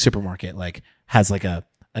the like supermarket like has like a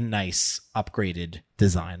nice upgraded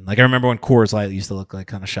design. Like I remember when Coors Light used to look like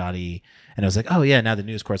kind of shoddy, and I was like, oh yeah, now the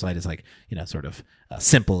newest Coors Light is like sort of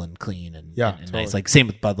simple and clean and, Yeah, and totally. nice. Like same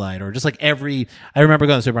with Bud Light, or just like every. I remember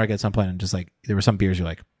going to the supermarket at some point and just like there were some beers you're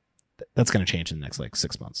like, that's going to change in the next like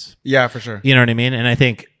 6 months. Yeah, for sure. You know what I mean? And I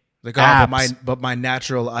think Like, apps- but my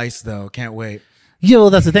natural ice though, can't wait. yeah, well,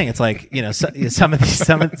 that's the thing. It's like some of these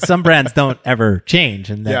some brands don't ever change,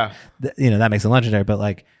 and that, that makes it legendary. But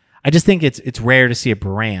like, I just think it's rare to see a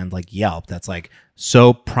brand like Yelp that's like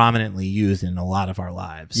so prominently used in a lot of our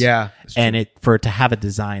lives. Yeah, it's true. and for it to have a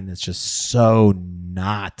design that's just so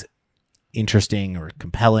not interesting or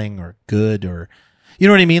compelling or good, or you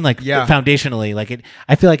know what I mean? Like foundationally, like it.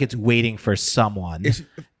 I feel like it's waiting for someone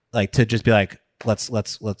like to just be like, let's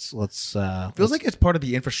feels like it's part of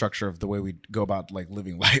the infrastructure of the way we go about like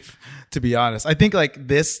living life, to be honest. I think like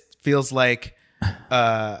this feels like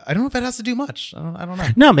I don't know if it has to do much. I don't know.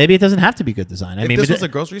 no, maybe it doesn't have to be good design. I If mean, this but was a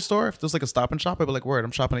grocery store, if this was like a Stop and Shop, I'd be like, word, I'm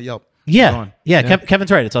shopping at Yelp. Go yeah, on. Kevin's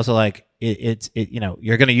right. It's also like it's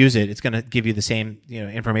you're going to use it. It's going to give you the same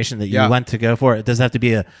information that you went to go for. It doesn't have to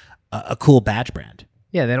be a cool badge brand.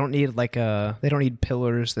 Yeah, they don't need they don't need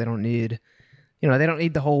pillars. They don't need, they don't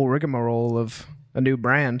need the whole rigmarole of a new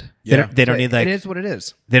brand. Yeah. They don't need like it is what it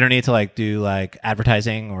is. they don't need to like do like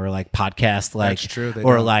advertising or like podcast like That's true, they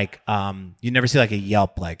or don't. like you never see like a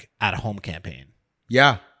Yelp like at home campaign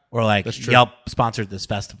Yeah. or like That's true. Yelp sponsored this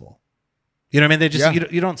festival. You know what I mean? They just Yeah.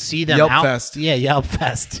 you don't see them Yelp out. Fest. Yeah, Yelp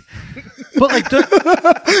Fest. But like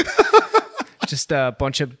Just a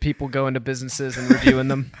bunch of people going to businesses and reviewing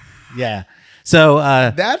them. yeah. So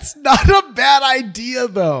That's not a bad idea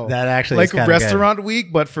though. that actually like is kinda restaurant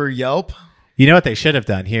week, but for Yelp, good. You know what they should have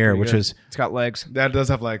done here, which good. was It's got legs. that does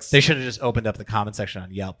have legs. they should have just opened up the comment section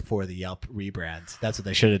on Yelp for the Yelp rebrand. That's what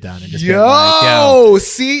they should have done and just been like, Yo,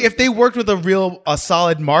 see, if they worked with a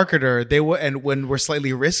solid marketer, they would, and when we're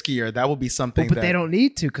slightly riskier, that would be something. But they don't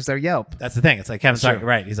need to because they're Yelp. That's the thing. It's like Kevin's That's talking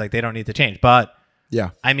right. He's like they don't need to change, but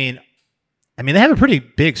Yeah, I mean, they have a pretty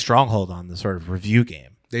big stronghold on the sort of review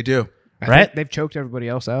game, they do. I right? think they've choked everybody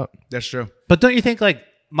else out. That's true. But don't you think like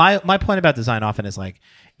my point about design often is like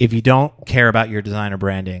if you don't care about your design or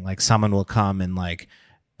branding, like someone will come and like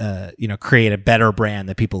create a better brand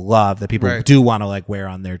that people love, that people Right. do want to like wear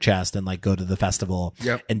on their chest and like go to the festival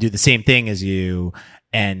Yep. and do the same thing as you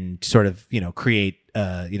and sort of create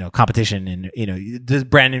competition and the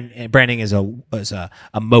branding is a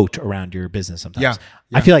moat around your business sometimes.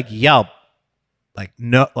 Yeah. I feel like Yelp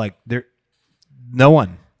no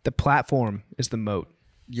one. The platform is the moat.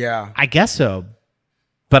 Yeah, I guess so.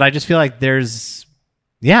 But I just feel like there's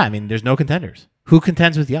no contenders. Who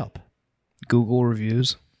contends with Yelp? Google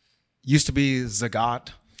reviews. used to be Zagat.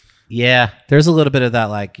 Yeah, there's a little bit of that,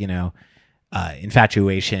 like,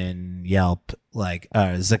 infatuation, Yelp, like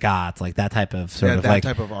Zagat, like that type of sort Yeah, of that like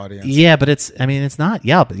type of audience. Yeah, but it's not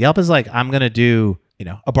Yelp. Yelp is like, I'm gonna do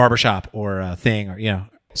a barbershop or a thing or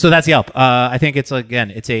So that's Yelp. I think it's a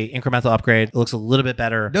incremental upgrade. It looks a little bit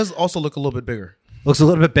better. It does also look a little bit bigger. Looks a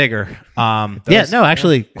little bit bigger.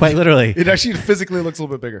 Actually, quite literally. It actually physically looks a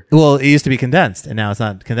little bit bigger. Well, it used to be condensed, and now it's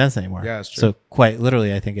not condensed anymore. Yeah, it's true. So quite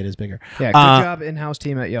literally, I think it is bigger. Yeah, good job, in-house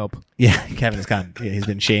team at Yelp. Yeah, Kevin has he's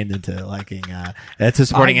been shamed into liking to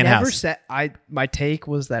supporting I never in-house. said my take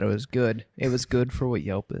was that it was good. It was good for what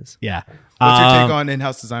Yelp is. Yeah. What's your take on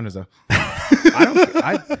in-house designers though?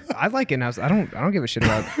 I like in-house. I don't give a shit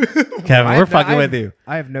about. Kevin, we're fucking with you.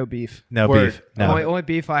 I have no beef. No Word. beef. No. Only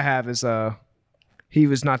beef I have is he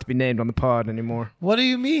was not to be named on the pod anymore. What do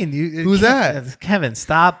you mean? Who's that? Kevin,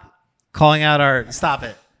 stop calling out our... Stop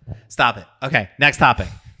it. Okay, next topic.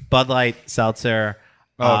 Bud Light, Seltzer.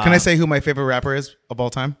 Oh, can I say who my favorite rapper is of all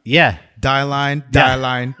time? Yeah. Die-Line.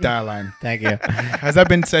 Thank you. Has that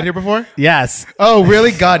been said here before? Yes. Oh,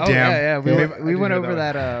 really? God damn. Yeah. We went over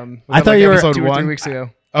that. I thought you were... episode 2 or 3 1? weeks ago.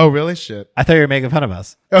 Oh, really? Shit. I thought you were making fun of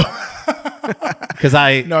us. Because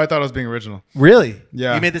No, I thought I was being original. Really?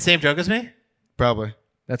 Yeah. You made the same joke as me? Probably.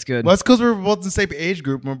 That's good. Well, that's because we're both in the same age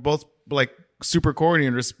group. And we're both like super corny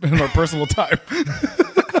in our personal time.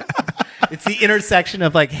 It's the intersection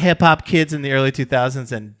of like hip hop kids in the early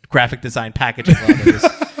 2000s and graphic design packaging lovers.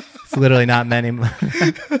 It's literally not many.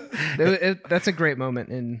 That's a great moment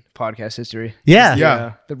in podcast history. Yeah.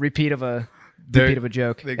 Yeah. The repeat of a repeat of a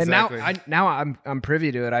joke. Exactly. And now I'm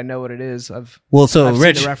privy to it. I know what it is. I've So seen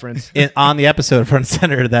Rich, the reference. on the episode front and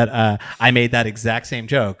center that I made that exact same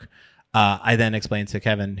joke. I then explained to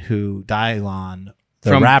Kevin who Dylon,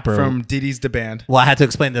 the rapper from Diddy's the band. Well, I had to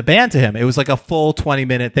explain the band to him. It was like a full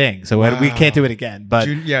 20-minute thing. So we can't do it again. But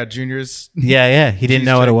Junior's. yeah, he didn't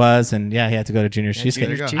know what it was, and he had to go to Junior's Cheesecake.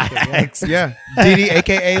 Junior's Cheesecake, Yeah, Diddy,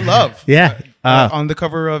 aka Love. Yeah. On the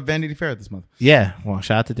cover of Vanity Fair this month. Yeah, well,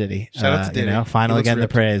 shout out to Diddy. Shout out to Diddy. Finally He looks getting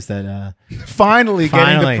ripped. the praise that. Finally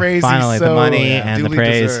getting the praise. Finally, he the so money and the duly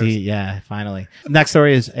praise. deserves. Finally. Next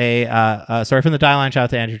story is a story from the Dieline. Shout out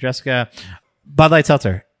to Andrew Jessica. Bud Light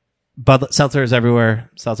Seltzer. Seltzer is everywhere.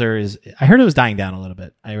 Seltzer is. I heard it was dying down a little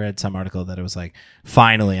bit. I read some article that it was like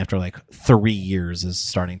finally after like 3 years is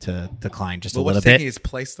starting to decline just a But little what's bit. taking his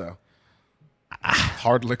place though?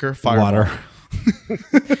 Hard liquor, Fireball. Water.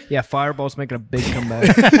 Yeah, Fireball's making a big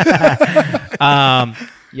comeback.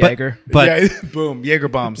 Jaeger. But Yeah, boom, Jaeger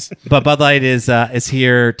bombs. But Bud Light is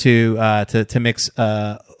here to mix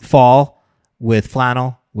fall with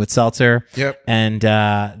flannel with seltzer. Yep. And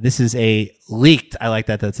this is a leaked. I like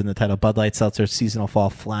that's in the title. Bud Light Seltzer Seasonal Fall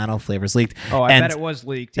Flannel Flavors leaked. Oh, I and, bet it was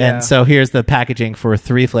leaked. Yeah. And so here's the packaging for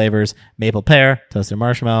 3 flavors: maple pear, toasted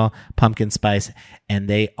marshmallow, pumpkin spice, and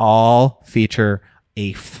they all feature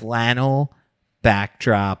a flannel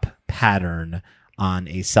backdrop pattern on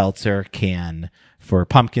a seltzer can for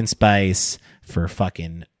pumpkin spice, for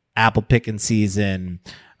fucking apple picking season,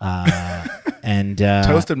 and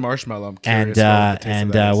Toasted marshmallow. I'm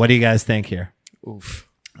curious. what do you guys think here? Oof,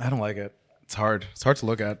 I don't like it. It's hard. It's hard to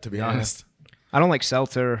look at, to be honest. I don't like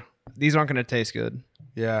seltzer. These aren't going to taste good.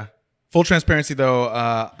 Yeah. Full transparency, though,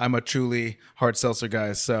 I'm a truly hard seltzer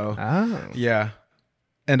guy. So Oh. yeah,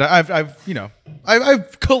 and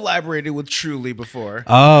I've collaborated with Truly before.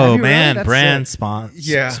 Oh you man, really? That's brand sick. sponsor.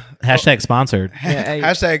 Yeah. Hashtag sponsored. Yeah, hey,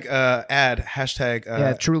 Hashtag ad. Hashtag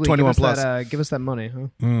yeah, truly. 21 give us plus. That, give us that money,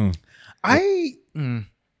 huh?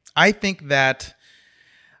 I think that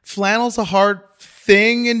flannel's a hard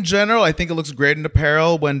thing in general. I think it looks great in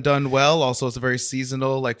apparel when done well. Also, it's a very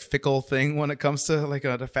seasonal, like fickle thing when it comes to like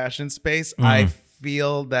the fashion space. I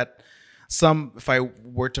feel that if I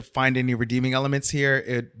were to find any redeeming elements here,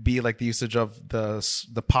 it'd be like the usage of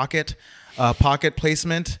the pocket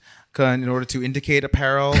placement in order to indicate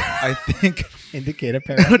apparel. I think Indicate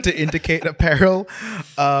apparel. to indicate apparel.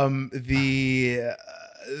 The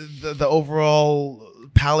overall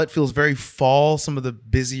palette feels very fall. Some of the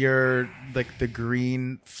busier, like the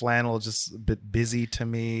green flannel, just a bit busy to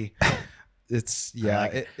me. It's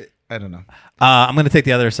I don't know. I'm going to take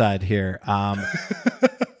the other side here.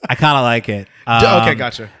 I kind of like it. Okay,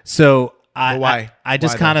 gotcha. So why? I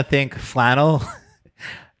just Why kind of think flannel.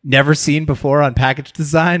 Never seen before on package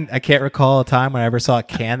design. I can't recall a time when I ever saw a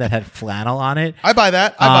can that had flannel on it. I buy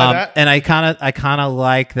that. I buy that. And I kind of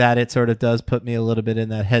like that it sort of does put me a little bit in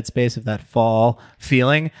that headspace of that fall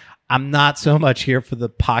feeling. I'm not so much here for the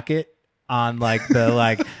pocket on like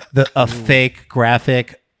a fake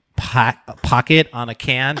graphic pocket on a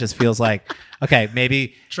can. Just feels like, okay,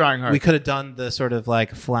 maybe Trying hard. we could have done the sort of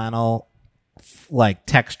like flannel like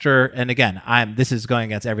texture. And again, this is going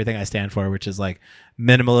against everything I stand for, which is like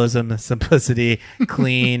minimalism, simplicity,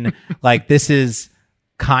 clean. Like this is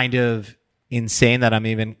kind of insane that I'm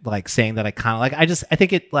even like saying that I kind of like. I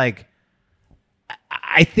think it like.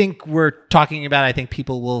 I think we're talking about. I think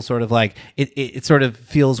people will sort of like it. It sort of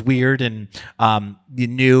feels weird and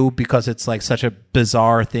new because it's like such a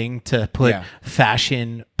bizarre thing to put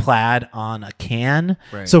fashion plaid on a can.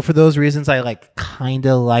 Right. So for those reasons, I like kind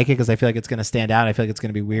of like it because I feel like it's going to stand out. I feel like it's going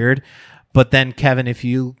to be weird. But then Kevin, if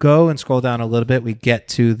you go and scroll down a little bit, we get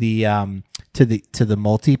to the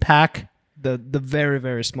multi pack. The very,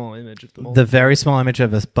 very small image of the The very small image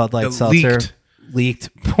of a Bud Light The seltzer. Leaked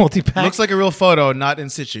multi pack. Looks like a real photo, not in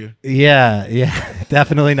situ. Yeah,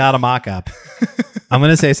 definitely not a mock-up. I'm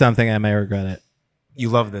gonna say something I may regret it. You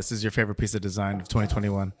love this. This is your favorite piece of design of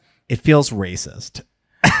 2021. It feels racist.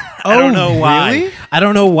 I don't know why. really? I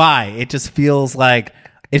don't know why. It just feels like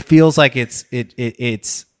it feels like it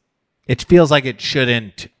feels like it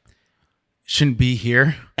shouldn't. Shouldn't be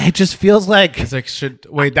here. It just feels like It's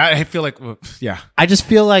like that. I feel like yeah. I just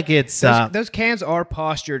feel like it's those cans are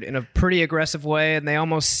postured in a pretty aggressive way, and they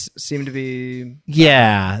almost seem to be.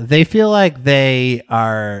 yeah. They feel like they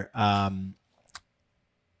are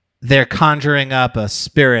they're conjuring up a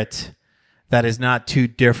spirit that is not too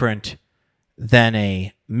different than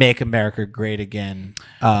a "Make America Great Again"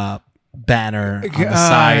 banner on the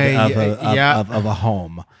side of a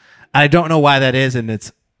home. I don't know why that is, and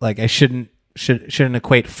it's like I shouldn't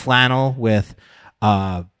equate flannel with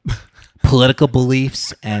political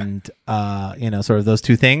beliefs and sort of those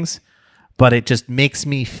two things. but it just makes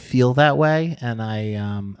me feel that way, and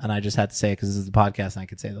I just had to say it because this is the podcast and I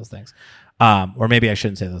could say those things, or maybe I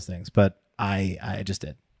shouldn't say those things, but I just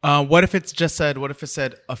did. What if it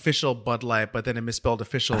said official Bud Light, but then it misspelled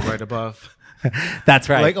official right above? That's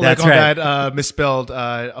right. Like That's on right. that misspelled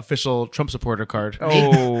official Trump supporter card.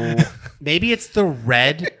 Oh, Maybe it's the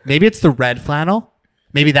red. Maybe it's the red flannel.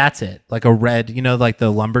 Maybe that's it. Like a red, like the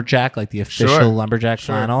lumberjack, like the official Sure. lumberjack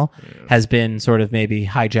flannel has been sort of maybe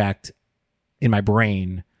hijacked in my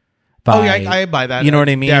brain. By, I buy that. You know what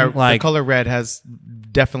I mean? Yeah, Like the color red has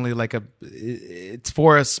definitely like it's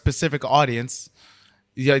for a specific audience.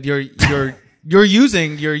 Yeah, you're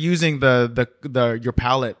using the your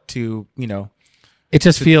palette to it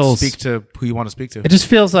just feels. speak to who you want to speak to. It just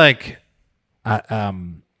feels like,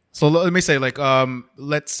 So let me say, like,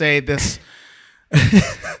 let's say this.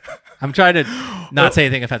 I'm trying to not say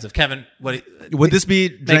anything offensive. Kevin, what? Would this be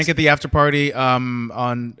drank at the after party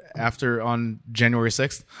on January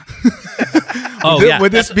 6th? Oh yeah.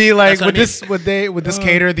 Would this be like? That's what I Would this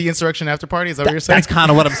cater the insurrection after party? Is that what you're saying? That's kind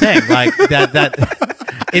of what I'm saying. Like that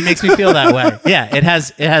it makes me feel that way. Yeah, it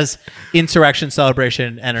has insurrection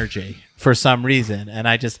celebration energy for some reason, and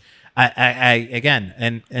I again,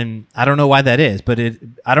 and I don't know why that is, but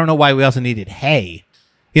I don't know why we also needed hay.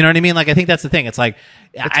 You know what I mean? Like I think that's the thing. It's like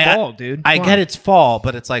it's fall, dude. I Come get on. it's fall,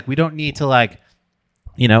 but it's like we don't need to like,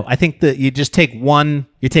 I think that you just take one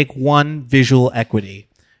visual equity,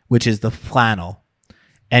 which is the flannel,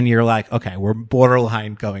 and you're like, okay, we're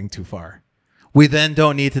borderline going too far. We then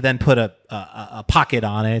don't need to then put a pocket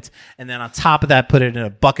on it, and then on top of that, put it in a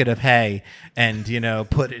bucket of hay, and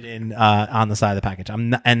put it in on the side of the package.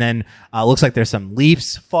 And then looks like there's some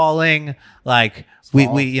leaves falling. Like we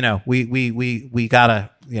gotta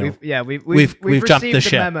We've we've jumped received the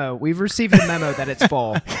ship. memo. We've received the memo that it's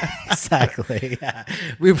fall. Exactly. Yeah,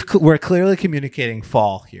 we're clearly communicating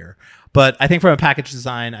fall here. But I think from a package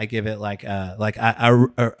design, I give it like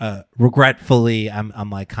regretfully, I'm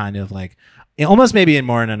like kind of like almost maybe in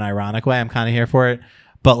more in an ironic way. I'm kind of here for it,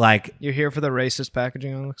 but like You're here for the racist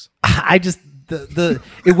packaging, Alex? I just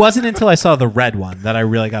it wasn't until I saw the red one that I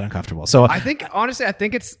really got uncomfortable. So I think honestly, I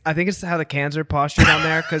think it's how the cans are postured on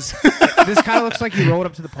there because this kind of looks like you rolled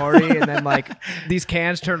up to the party and then like these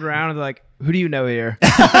cans turned around and they're like, "Who do you know here?"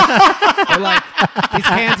 They're like, these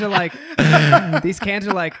cans are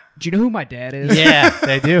like, "Do you know who my dad is?" yeah,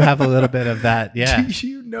 they do have a little bit of that. Yeah, Do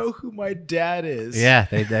you know who my dad is? yeah,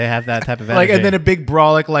 they have that type of Like, energy. and then a big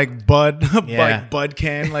brolic like Bud, Yeah. like Bud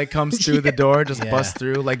can like comes through the door, just busts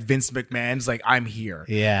through. Like Vince McMahon's like, I'm here.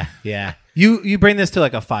 Yeah. You bring this to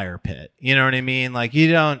like a fire pit. You know what I mean? Like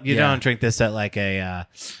you don't drink this at like a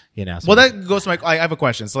Well, that goes to my. I have a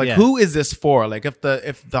question. So, like, Yeah. who is this for? Like, if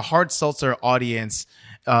the hard seltzer audience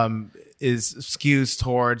is skews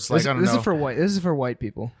towards like This, I don't this know, is for white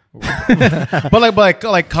people. but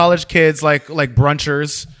like college kids, like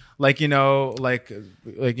brunchers, like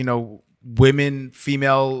women,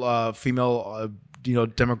 female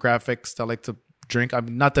demographics that like to drink. I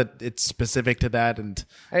mean, not that it's specific to that, and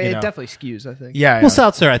It definitely skews, I think. yeah. Well,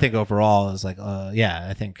 seltzer, I think overall is like,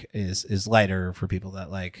 I think is lighter for people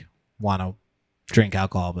that like want to drink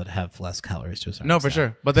alcohol but have less calories to a certain No, for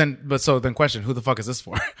extent. sure. But so then, question: who the fuck is this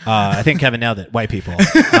for? I think Kevin nailed it. White people,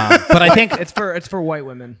 but I think It's for white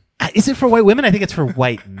women. is it for white women? I think it's for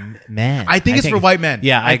white men. I think it's for white men.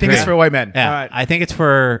 Yeah, I think agree. it's for white men. Yeah, All right. I think it's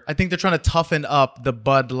for I think they're trying to toughen up the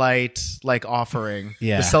Bud Light like offering,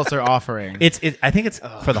 Yeah. the seltzer offering. I think it's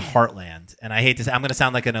for the heartland, and I hate to say I'm going to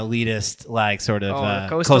sound like an elitist, like sort of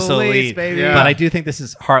coastal elites, elite, baby. Yeah. but I do think this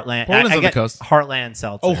is heartland. Portland's I on the get coast. Heartland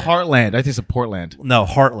seltzer. Oh, Heartland. I think it's a Portland. No,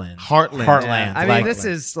 Heartland. Heartland. Heartland. I mean, like, this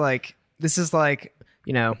is like this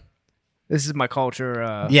is my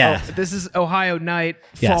culture. Yeah. This is Ohio night,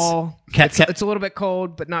 Yes. fall. Ca- It's a little bit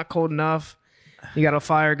cold, but not cold enough. You got a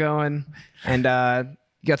fire going, and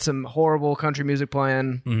you got some horrible country music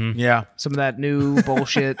playing. Yeah. Some of that new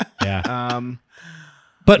bullshit. yeah. Um,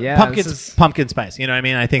 But Yeah, pumpkin spice. You know what I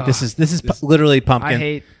mean? I think this is literally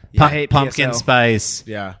pumpkin. I hate pumpkin PSL. spice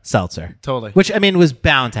Yeah. seltzer. Totally. Which I mean was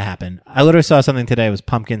bound to happen. I literally saw something today. It was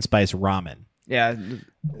pumpkin spice ramen. Yeah,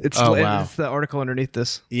 it's Oh, wow. it's the article underneath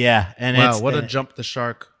this. Yeah, and Wow, it's what a jump the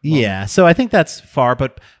shark. Yeah, so I think that's far.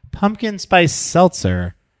 But pumpkin spice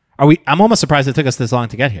seltzer. I'm almost surprised it took us this long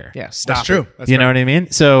to get here. Yeah, stop. That's true. it. That's You know what I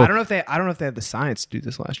mean? So I don't know if they had the science to do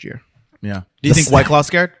this last year. Yeah. Do you think White Claw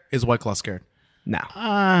scared? Is White Claw scared? No.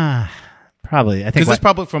 probably. I think Because what- it's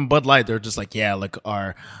probably from Bud Light. They're just like, yeah, like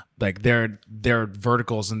their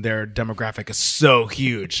verticals and their demographic is so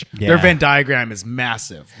huge. Yeah. Their Venn diagram is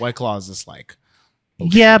massive. White Claw is just like,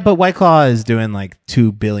 Yeah, but White Claw is doing like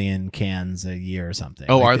 2 billion cans a year or something.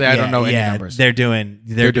 Oh, Like, are they? I don't know any numbers. They're doing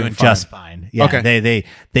doing just fine. Yeah, Okay.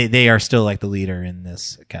 they are still like the leader in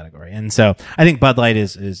this category, and so I think Bud Light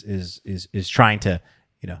is trying to,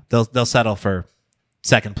 they'll settle for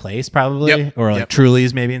second place probably, Yep. or like Yep.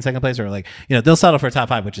 Truly's maybe in second place, or like they'll settle for top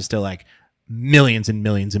 5, which is still like millions and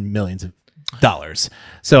millions and millions of dollars.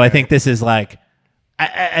 So I think this is like.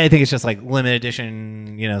 I think it's just like limited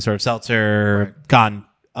edition, sort of seltzer gone.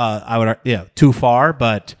 I would, too far,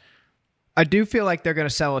 but I do feel like they're gonna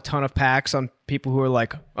sell a ton of packs on people who are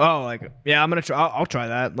like, oh, like yeah, I'm gonna try. I'll try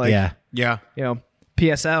that. Like, yeah. Yeah.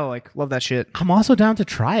 PSL, like love that shit. I'm also down to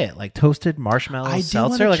try it, like toasted marshmallow I do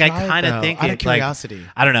seltzer. wanna Like I try it, kind of though, think out of it, like, curiosity.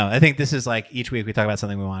 I don't know. I think this is like each week we talk about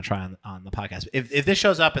something we want to try on the podcast. If this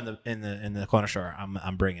shows up in the corner store,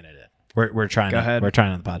 I'm bringing it in. We're trying. Go ahead. We're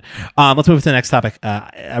trying on the pod. Let's move to the next topic.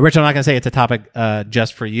 Rich, I'm not going to say it's a topic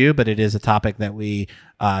just for you, but it is a topic that we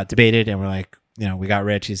debated, and we're like, we got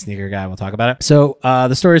Rich. He's a sneaker guy. We'll talk about it. So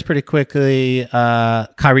the story is pretty quickly.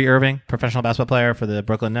 Kyrie Irving, professional basketball player for the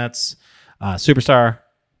Brooklyn Nets, superstar,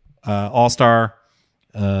 all-star,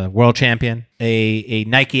 world champion, a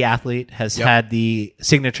Nike athlete, has had the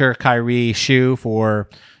signature Kyrie shoe for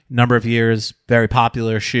a number of years. Very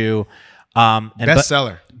popular shoe. And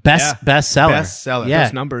Bestseller. Bestseller. Bestseller. Yeah.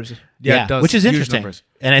 Those numbers. Yeah, it does. Which is Huge interesting. numbers.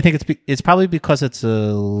 And I think it's probably because it's a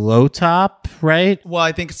low top, right? Well,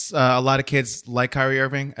 I think it's a lot of kids like Kyrie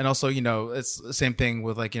Irving, and also it's the same thing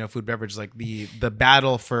with like food beverage. Like the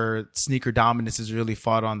battle for sneaker dominance is really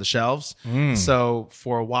fought on the shelves. So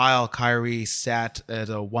for a while, Kyrie sat at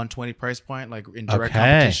a 120 price point, like in direct Okay.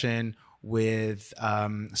 competition with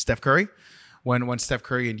Steph Curry. When Steph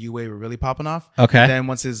Curry and UA were really popping off. Okay. Then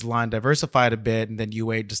once his line diversified a bit, and then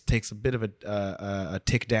UA just takes a bit of a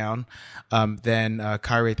tick down. Then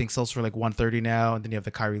Kyrie I think sells for like 130 now, and then you have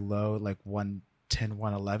the Kyrie low at like 110,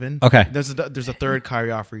 111. Okay. There's a third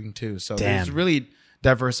Kyrie offering too. So Damn. it's really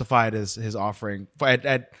diversified his offering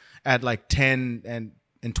at like 10 and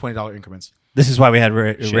 $20 increments. This is why we had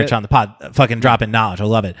Rich on the pod, fucking dropping knowledge. I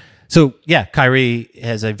love it. So yeah, Kyrie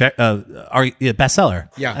has a bestseller.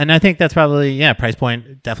 Yeah. And I think that's probably, price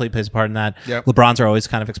point definitely plays a part in that. Yep. LeBrons are always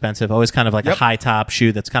kind of expensive, always kind of like a high top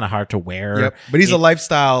shoe that's kind of hard to wear. Yep. But he's a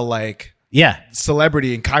lifestyle like Yeah.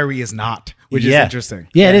 celebrity, and Kyrie is not, which is interesting.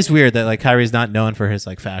 Yeah, it is weird that like Kyrie's not known for his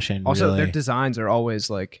like fashion. Also, really. their designs are always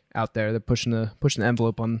like out there. They're pushing the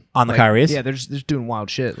envelope on the like, Kyries? Yeah, they're just doing wild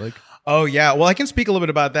shit. Like, Oh yeah, well I can speak a little bit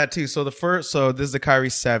about that too. So this is the Kyrie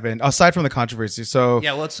 7. Aside from the controversy, so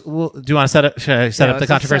Yeah, do you want to set up? Should I set up the let's set it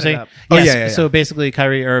controversy? up. Oh, Yes. yeah. So basically,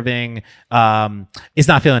 Kyrie Irving is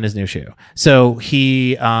not feeling his new shoe. So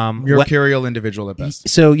he mercurial individual at best.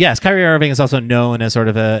 So yes, Kyrie Irving is also known as sort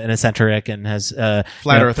of an eccentric and has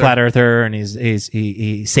Flat earther, and he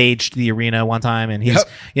saged the arena one time, and he's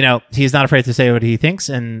he's not afraid to say what he thinks,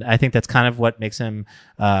 and I think that's kind of what makes him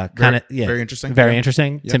very interesting. very Yeah.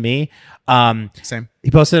 interesting to me. Same. He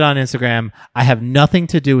posted on Instagram, I have nothing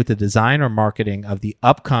to do with the design or marketing of the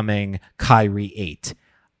upcoming Kyrie 8.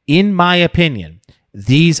 In my opinion,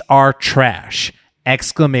 these are trash!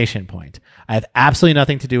 Exclamation point. I have absolutely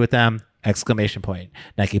nothing to do with them! Exclamation point.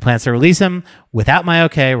 Nike plans to release them without my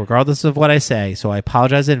okay, regardless of what I say, so I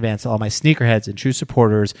apologize in advance to all my sneakerheads and true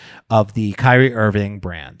supporters of the Kyrie Irving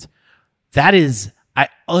brand. That is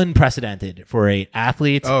unprecedented for an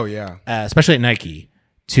athlete, Oh yeah. especially at Nike,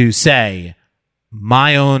 to say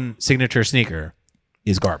my own signature sneaker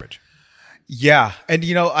is garbage. Yeah, and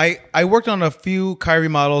I worked on a few Kyrie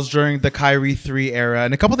models during the Kyrie 3 era,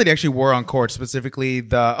 and a couple that he actually wore on court, specifically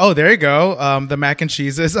there you go, the mac and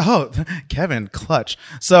cheeses. Oh, Kevin, clutch.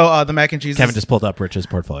 So the mac and cheeses. Kevin just pulled up Rich's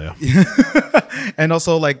portfolio. And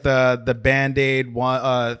also like the Band-Aid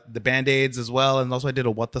one, the Band-Aids as well. And also I did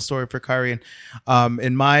a What the Story for Kyrie. And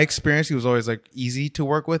in my experience, he was always like easy to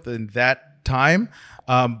work with in that time.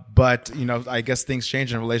 But I guess things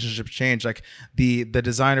change and relationships change. Like the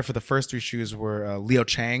designer for the first 3 shoes were Leo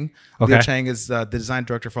Chang. Okay. Leo Chang is the design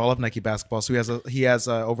director for all of Nike basketball. So he has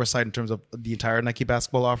oversight in terms of the entire Nike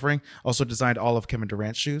basketball offering. Also designed all of Kevin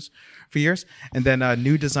Durant's shoes for years. And then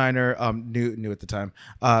new designer, new at the time,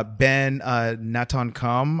 Ben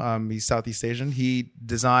Natankam. He's Southeast Asian. He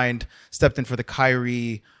stepped in for the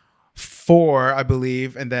Kyrie 4, I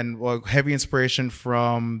believe, and then heavy inspiration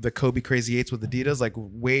from the Kobe Crazy 8s with Adidas, like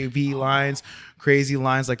wavy lines, crazy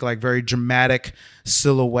lines, like very dramatic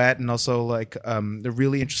silhouette, and also like the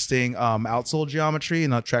really interesting outsole geometry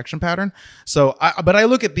and traction pattern. So, but I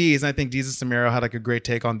look at these and I think Jesus Samiro had like a great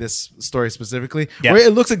take on this story specifically, where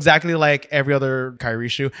it looks exactly like every other Kyrie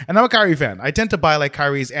shoe. And I'm a Kyrie fan. I tend to buy like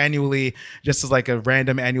Kyrie's annually, just as like a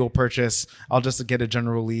random annual purchase. I'll just get a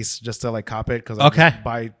general release just to like cop it because I just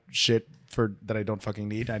buy shit that I don't fucking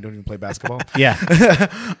need. I don't even play basketball.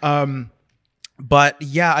 But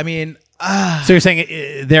yeah, I mean, so you're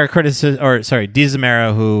saying they're criticism, or sorry,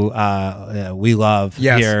 DiZamero, who we love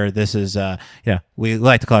here. This is we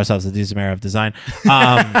like to call ourselves the DiZamero of design.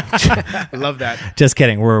 I love that. Just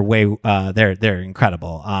kidding. We're way they're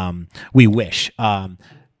incredible. We wish.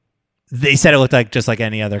 They said it looked like just like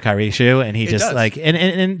any other Kyrie shoe, and he just does. Like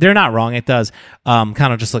and they're not wrong. It does kind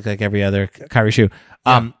of just look like every other Kyrie shoe.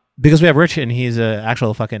 Because we have Rich and he's an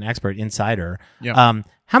actual fucking expert insider. Yeah.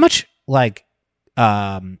 How much like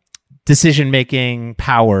decision making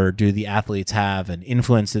power do the athletes have, and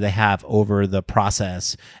influence do they have over the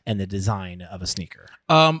process and the design of a sneaker?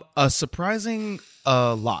 A surprising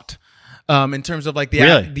lot. In terms of like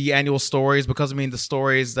the annual stories, because I mean the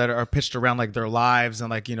stories that are pitched around like their lives and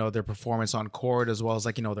like their performance on court, as well as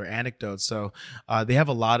like their anecdotes. So they have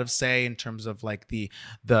a lot of say in terms of like the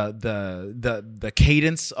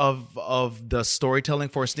cadence of the storytelling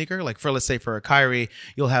for a sneaker. Like let's say for a Kyrie,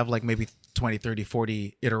 you'll have like maybe 20, 30,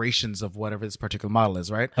 40 iterations of whatever this particular model is,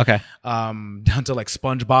 right? Okay. Down to like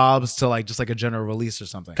SpongeBob's to like just like a general release or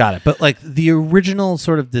something. Got it. But like the original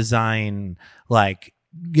sort of design, like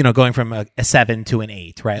going from a 7 to an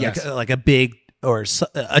 8, right? Yes. Like a big or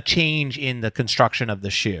a change in the construction of the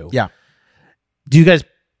shoe. Yeah. Do you guys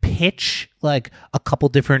pitch like a couple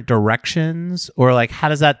different directions, or like how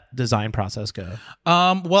does that design process go?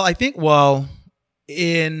 Well, I think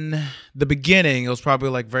in the beginning it was probably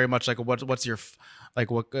like very much like what's your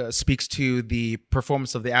like what speaks to the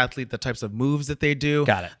performance of the athlete, the types of moves that they do.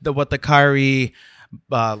 Got it. What the Kyrie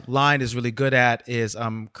line is really good at is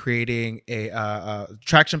creating a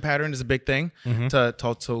traction pattern is a big thing to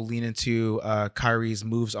also lean into Kyrie's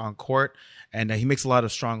moves on court. And he makes a lot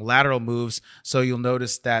of strong lateral moves. So you'll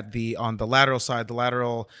notice that on the lateral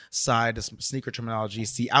side is sneaker terminology.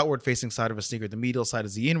 It's the outward facing side of a sneaker. The medial side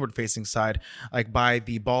is the inward facing side. Like by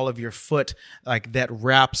the ball of your foot, like that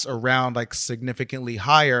wraps around like significantly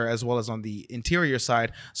higher, as well as on the interior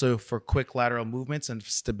side. So for quick lateral movements and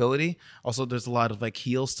stability. Also, there's a lot of like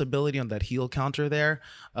heel stability on that heel counter there,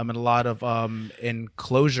 and a lot of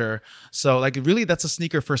enclosure. So like really, that's a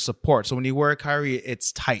sneaker for support. So when you wear a Kyrie,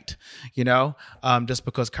 it's tight, just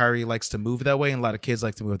because Kyrie likes to move that way, and a lot of kids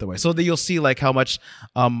like to move that way. So that you'll see like how much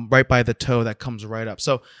right by the toe that comes right up.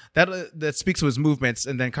 So that speaks to his movements,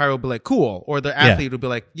 and then Kyrie will be like, cool, or the athlete will be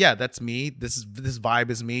like, yeah, that's me. This vibe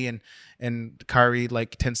is me, and Kyrie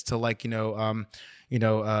like tends to like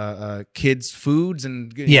kids foods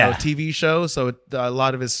and TV shows. So a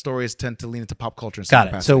lot of his stories tend to lean into pop culture.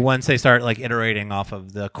 Got it. So once they start like iterating off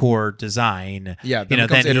of the core design,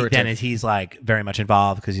 then he's like very much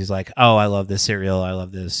involved, because he's like, oh, I love this cereal, I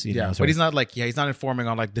love this. But he's not like he's not informing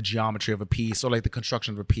on like the geometry of a piece or like the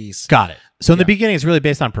construction of a piece. Got it. So in the beginning, it's really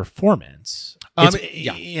based on performance.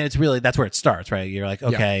 It's really, that's where it starts, right? You're like,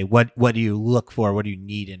 okay, what do you look for? What do you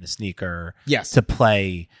need in a sneaker to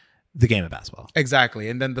play the game of basketball? Exactly.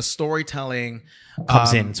 And then the storytelling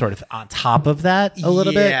comes in sort of on top of that a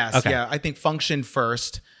little bit. Yes. Okay. Yeah. I think function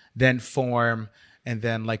first, then form, and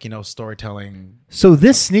then like, storytelling. So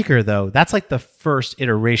this sneaker though, that's like the first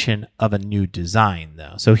iteration of a new design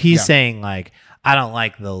though. So he's saying like, I don't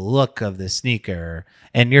like the look of the sneaker.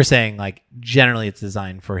 And you're saying like, generally it's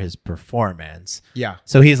designed for his performance. Yeah.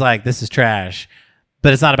 So he's like, this is trash.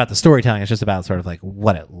 But it's not about the storytelling. It's just about sort of like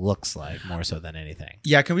what it looks like more so than anything.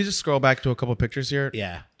 Yeah. Can we just scroll back to a couple pictures here?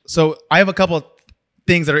 Yeah. So I have a couple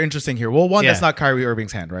things that are interesting here. Well, one, that's not Kyrie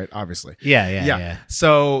Irving's hand, right? Obviously. Yeah.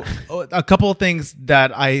 So a couple of things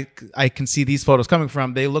that I can see these photos coming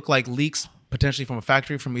from, they look like leaks potentially from a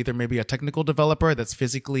factory, from either maybe a technical developer that's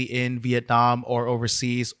physically in Vietnam or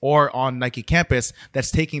overseas or on Nike campus that's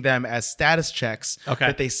taking them as status checks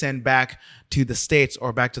that they send back to the States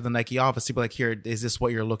or back to the Nike office to be like, here, is this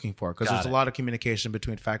what you're looking for? Because there's a lot of communication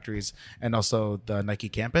between factories and also the Nike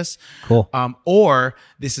campus. Cool. Or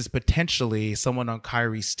this is potentially someone on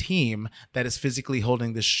Kyrie's team that is physically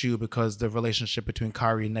holding this shoe because the relationship between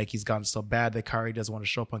Kyrie and Nike's gotten so bad that Kyrie doesn't want to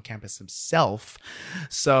show up on campus himself.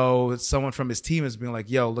 So someone from his team is being like,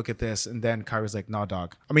 yo, look at this. And then Kyrie's like, nah,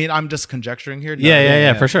 dog. I mean, I'm just conjecturing here.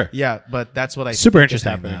 Yeah, for sure. Yeah, but that's what I super think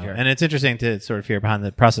interesting is happening here. And it's interesting to sort of hear behind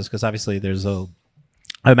the process, because obviously there's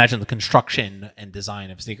I imagine the construction and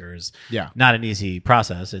design of sneakers, Yeah. not an easy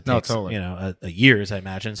process. It No, takes, totally. years, I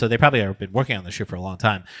imagine. So they probably have been working on the shoe for a long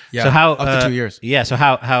time. Yeah, So how up to 2 years. Yeah. So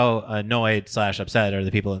how annoyed / upset are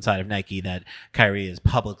the people inside of Nike that Kyrie is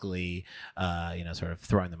publicly, sort of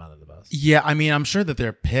throwing them under the bus? Yeah, I mean, I'm sure that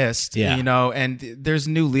they're pissed. Yeah. And there's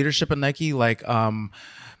new leadership at Nike, like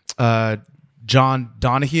John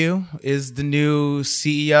Donahue is the new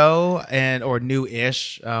CEO or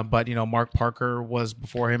new-ish, but Mark Parker was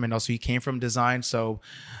before him, and also he came from design. So,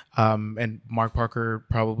 and Mark Parker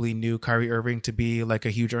probably knew Kyrie Irving to be like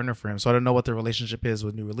a huge earner for him. So I don't know what the relationship is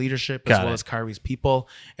with new leadership as Got well it. as Kyrie's people,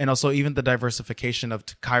 and also even the diversification of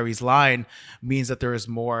Kyrie's line means that there is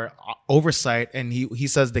more oversight. And he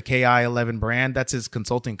says the KI11 brand, that's his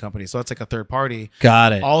consulting company, so that's like a third party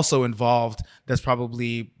Got it. also involved that's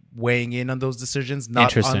probably weighing in on those decisions,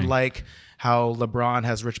 not Interesting. unlike how LeBron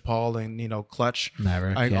has Rich Paul and Clutch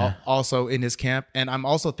Maverick, yeah. also in his camp. And I'm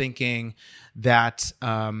also thinking that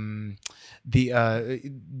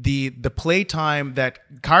the play time that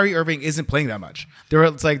Kyrie Irving isn't playing that much. There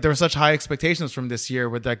were such high expectations from this year,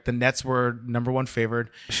 with like the Nets were number one favored.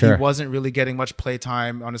 Sure. He wasn't really getting much play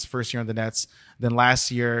time on his first year on the Nets. Then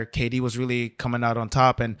last year, KD was really coming out on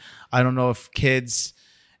top, and I don't know if kids.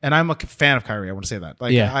 And I'm a fan of Kyrie. I want to say that.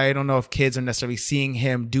 Like, Yeah. I don't know if kids are necessarily seeing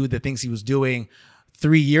him do the things he was doing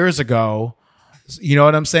 3 years ago. You know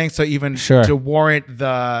what I'm saying? So even Sure. to warrant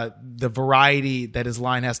the variety that his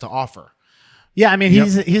line has to offer. Yeah, I mean,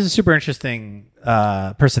 he's a super interesting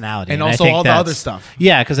personality, And I also think all the that's- other stuff.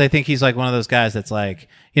 Yeah, because I think he's like one of those guys that's like,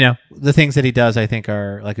 the things that he does, I think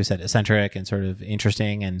are, like we said, eccentric and sort of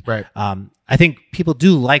interesting, and Right. I think people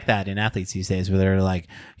do like that in athletes these days, where they're like,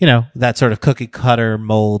 that sort of cookie cutter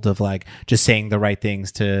mold of like just saying the right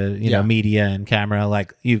things to Yeah. media and camera.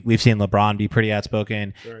 Like we've seen LeBron be pretty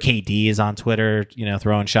outspoken. KD is on Twitter,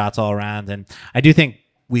 throwing shots all around, and I do think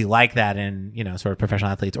we like that in, sort of professional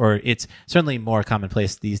athletes, or it's certainly more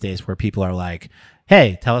commonplace these days where people are like,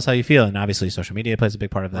 hey, tell us how you feel. And obviously social media plays a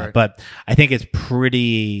big part of that. Right. But I think it's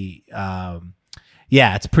pretty,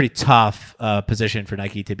 it's a pretty tough position for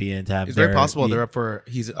Nike to be in, to have. It's very possible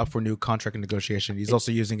he's up for new contract negotiation. He's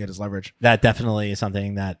also using it as leverage. That definitely is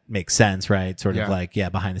something that makes sense, right? Sort of Yeah. like,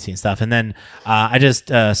 behind the scenes stuff. And then I just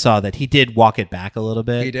saw that he did walk it back a little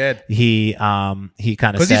bit. He did. He kind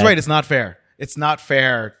of Because he's right. It's not fair. It's not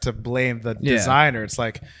fair to blame the Yeah. designer. It's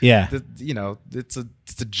like, Yeah. it's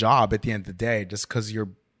a job at the end of the day. Just because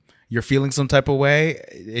you're feeling some type of way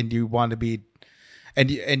and you want to be,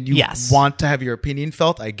 and you Yes. want to have your opinion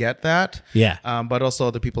felt. I get that. Yeah. But also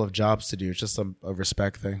other people have jobs to do. It's just a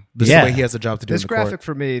respect thing. This Yeah. is the way he has a job to do This in the graphic court.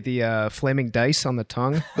 for me, the flaming dice on the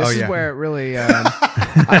tongue. This Oh, is yeah. where it really.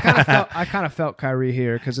 I kind of felt Kyrie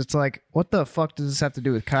here, because it's like, what the fuck does this have to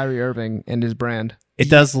do with Kyrie Irving and his brand? It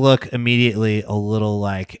does look immediately a little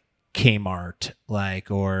like Kmart,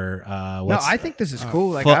 or No, what's I think this is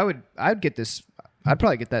cool. Like, Fo- I'd get this. I'd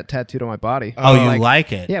probably get that tattooed on my body. Oh, you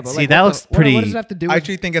like it? Yeah, but See, like, that what looks the- pretty. What does it have to do I with?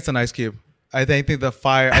 actually think it's an ice cube. I think the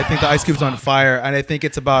fire. I think the ice cube's on fire, and I think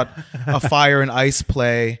it's about a fire and ice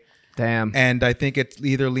play. Damn. And I think it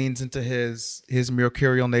either leans into his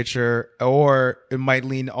mercurial nature, or it might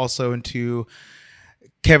lean also into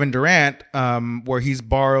Kevin Durant, where he's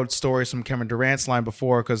borrowed stories from Kevin Durant's line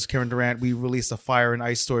before. Because Kevin Durant, we released a fire and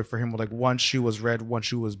ice story for him, where like one shoe was red, one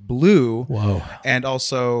shoe was blue. Whoa. And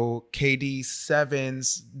also KD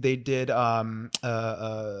Sevens, they did a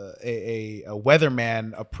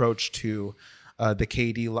weatherman approach to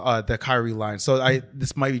the Kyrie line. So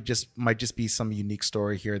this might just be some unique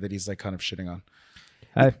story here that he's like kind of shitting on.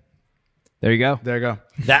 Hey, there you go. There you go.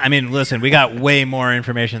 That, I mean, listen, we got way more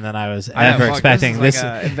information than I was ever expecting. This is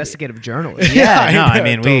like investigative journalism. Yeah, no, I I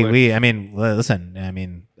mean, totally. listen, I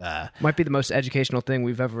mean, Might be the most educational thing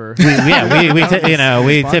we've ever. we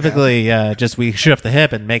podcast. typically just we shoot off the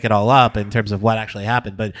hip and make it all up in terms of what actually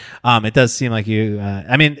happened. But it does seem like you.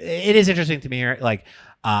 I mean, it is interesting to me here, like.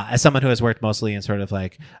 As someone who has worked mostly in sort of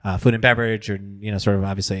like food and beverage, or sort of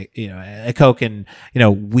obviously at Coke, and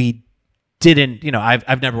we didn't,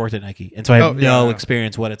 I've never worked at Nike, and so I have no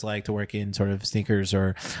experience what it's like to work in sort of sneakers,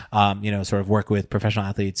 or sort of work with professional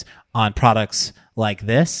athletes on products like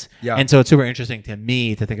this. Yeah. And so it's super interesting to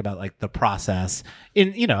me to think about like the process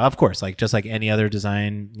in of course, like just like any other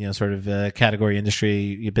design sort of category,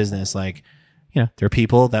 industry, business, like. There are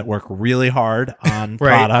people that work really hard on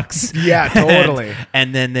products. Yeah, totally.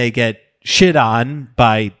 And then they get shit on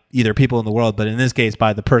by either people in the world, but in this case,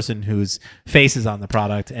 by the person whose face is on the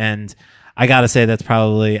product. And I got to say, that's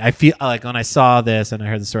probably, I feel like when I saw this and I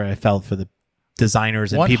heard the story, I felt for the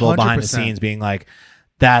designers and people behind the 100%. scenes being like,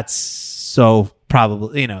 that's so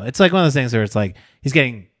probably, it's like one of those things where it's like, he's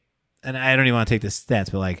getting and I don't even want to take this stance,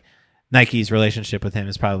 but like Nike's relationship with him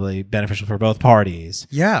is probably beneficial for both parties.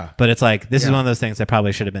 Yeah. But it's like, this is Yeah. one of those things that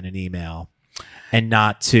probably should have been an email and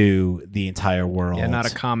not to the entire world. Yeah, not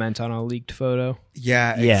a comment on a leaked photo.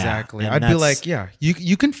 Yeah, Yeah, exactly. and I'd be that's- like, yeah,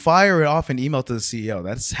 you can fire it off an email to the CEO.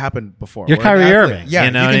 That's happened before. You're Or an Kyrie athlete. Irving. Yeah,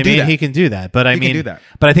 you know you what can I do mean? that. He can do that. But I He can mean, do that.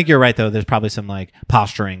 But I think you're right, though. There's probably some like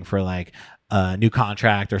posturing for like a new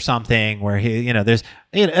contract or something where he, you know, there's,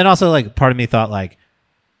 and also like part of me thought like,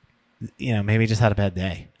 you know, maybe he just had a bad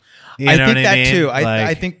day. You I know think what that mean? too. Like,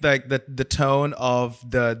 I think like the tone of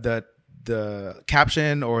the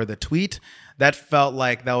caption or the tweet, that felt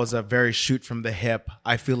like that was a very shoot from the hip.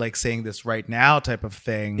 I feel like saying this right now type of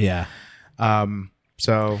thing. yeah.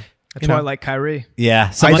 So That's why I like Kyrie.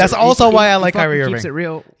 Yeah. that's also why I He like fucking Kyrie keeps Irving. it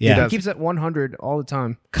real. Yeah. He keeps it 100 all the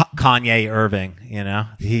time. Kanye Irving, you know,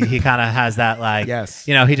 he kind of has that like, Yes.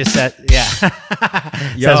 you know, he just said, yeah,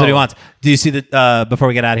 says what he wants. Do you see the, before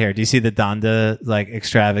we get out of here, do you see the Donda like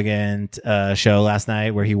extravagant show last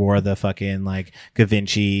night where he wore the fucking like Da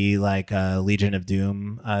Vinci like Legion of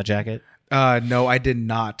Doom jacket? No, I did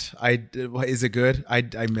not. Is it good? I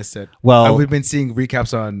missed it. Well- we've been seeing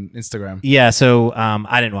recaps on Instagram. Yeah, so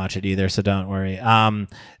I didn't watch it either, so don't worry.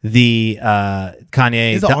 The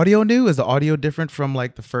Kanye Is the audio new? Is the audio different from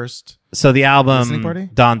like the first? so the album Listening party?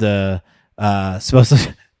 Donda supposed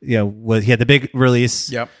to, you know, he had the big release.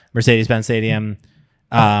 Yep. Mercedes-Benz Stadium.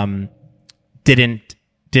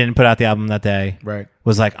 Didn't put out the album that day. Right.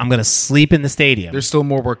 Was like, I'm gonna sleep in the stadium. There's still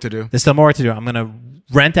more work to do. There's still more to do. I'm gonna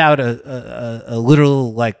rent out a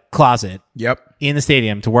literal like closet Yep. in the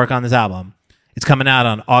stadium to work on this album. It's coming out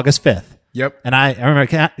on August 5th. Yep. And I remember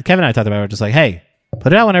Kevin and I talked about it, just like, hey,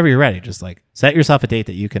 put it out whenever you're ready. Just like set yourself a date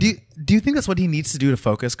that you can. Do you think that's what he needs to do to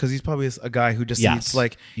focus? Because he's probably a guy who just Yes. needs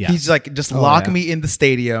like Yes. he's like just lock yeah. me in the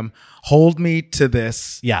stadium, hold me to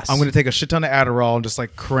this. Yes. I'm going to take a shit ton of Adderall and just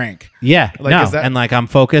like crank. Yeah, Like, no, is that- and like I'm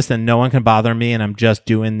focused and no one can bother me, and I'm just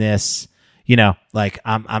doing this. You know, like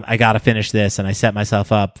I got to finish this, and I set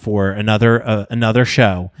myself up for another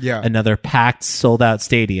show, Yeah. another packed, sold out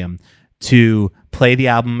stadium to play the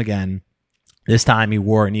album again. This time he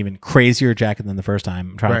wore an even crazier jacket than the first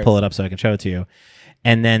time. I'm trying to Right. pull it up so I can show it to you.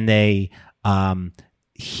 And then they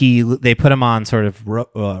put him on sort of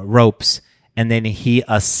ropes, and then he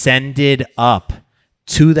ascended up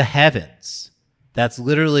to the heavens. That's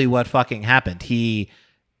literally what fucking happened. He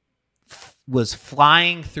was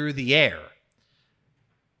flying through the air,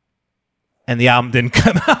 and the album didn't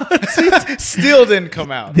come out. Still didn't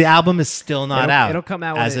come out. The album is still not out. It'll come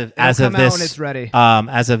out when as it- of it'll as come of out this when it's ready.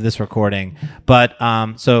 As of this recording. But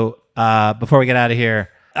so before we get out of here,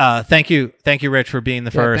 thank you, Rich, for being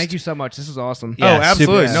the Yeah, first. thank you so much. This is awesome. Oh,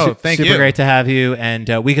 absolutely. Super, No, thank super you. great to have you, and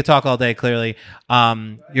we could talk all day. Clearly,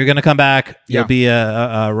 you're going to come back. You'll Yeah. be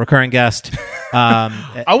a recurring guest,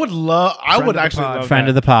 I would of the actually pod. love friend that.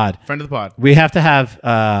 of the pod. Friend of the pod. We have to have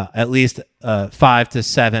at least 5 to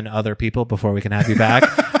 7 other people before we can have you back.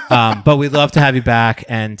 But we'd love to have you back,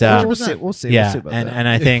 and We'll see. We'll see. yeah, We'll see about that. and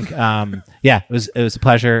I think it was a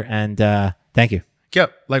pleasure, and thank you.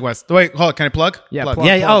 Yep. Likewise. Wait, hold on. Can I plug? Yeah, Plug. plug.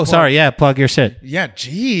 Yeah. Sorry. Yeah. Plug your shit. Yeah.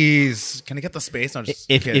 Jeez. Can I get the space? I'm just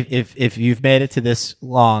If kidding. if you've made it to this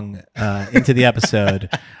long into the episode,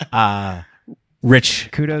 Rich.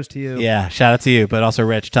 Kudos to you. Yeah, shout out to you, but also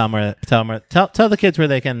Rich. Tell the kids where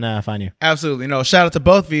they can find you. Absolutely. No, shout out to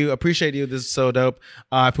both of you. Appreciate you. This is so dope.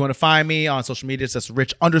 If you want to find me on social medias, that's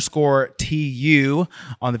Rich_TU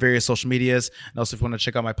on the various social medias. And also, if you want to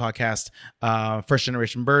check out my podcast, First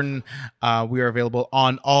Generation Burden, we are available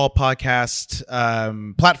on all podcast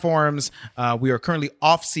platforms. We are currently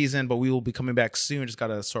off season, but we will be coming back soon. Just got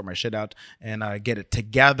to sort my shit out and get it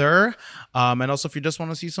together. And also, if you just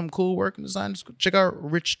want to see some cool work and design, just check out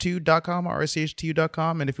rich2.com or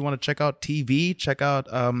rchtu.com. And if you want to check out TV, check out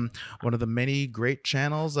one of the many great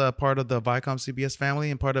channels, part of the Viacom CBS family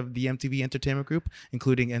and part of the MTV Entertainment Group,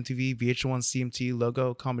 including MTV, VH1, CMT,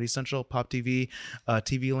 Logo, Comedy Central, Pop TV,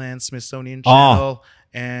 TV Land, Smithsonian Channel,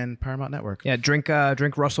 and Paramount Network. Yeah, drink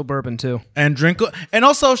Russell Bourbon too. And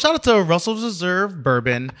also shout out to Russell's Reserve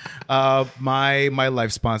Bourbon, my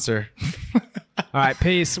life sponsor. All right,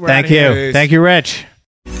 peace. We're Thank outta here. you. Thank you, Rich.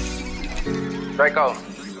 Draco.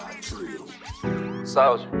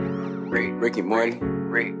 Soldier. Ricky Morty.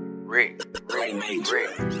 Rick.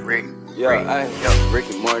 Yeah,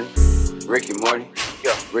 Ricky Morty. Ricky Morty.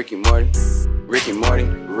 Yeah, Ricky Morty. Ricky Morty.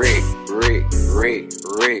 Rick. Ricky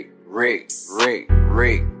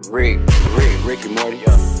Morty.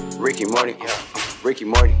 Yeah. Ricky Morty. Yeah. Ricky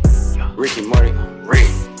Morty. Yeah. Ricky Morty. Rick.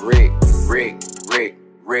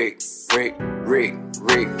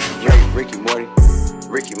 Yeah, Ricky Morty.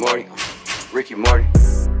 Ricky Morty. Ricky Morty.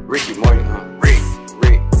 Ricky Morty. Rick.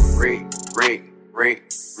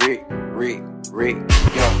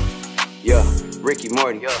 Yeah, Ricky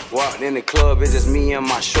Morty. Walked in the club, it's just me and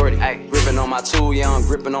my shorty. Gripping on my 2, yeah, I'm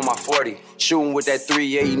gripping on my 40. Shooting with that 3,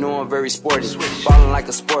 yeah, you know I'm very sporty. Ballin' like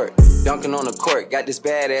a sport, dunking on the court. Got this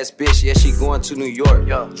badass bitch, yeah, she going to New York.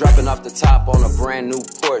 Dropping off the top on a brand new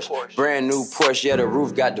Porsche. Brand new Porsche, yeah, the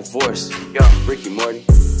roof got divorced. Ricky Morty,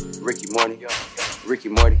 Ricky Morty, Ricky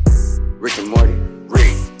Morty, Ricky Morty,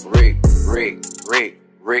 Rick,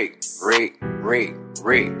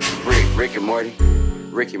 Rick and Morty.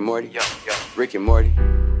 Rick and Morty, Rick and Morty, Rick and Morty,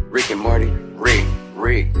 Rick and Morty,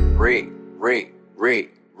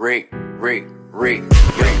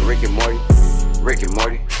 Rick and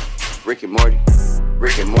Morty, Rick and Morty,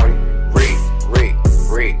 Rick and Morty,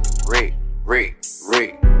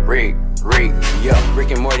 yeah,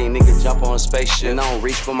 Rick and Morty, nigga jump on a spaceship. And I don't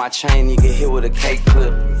reach for my chain, you get hit with a cake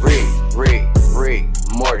clip. Rick,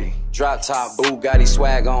 Morty. Drop top, Bugatti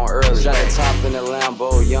swag on early. Drop the top in the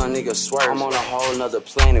Lambo, young nigga swerve. I'm on a whole nother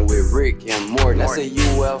planet with Rick and Morty. That's a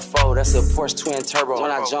UFO, that's a Porsche twin turbo. When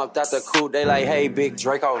I jumped out the coupe, they like, hey, big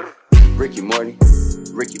Draco. Ricky Morty,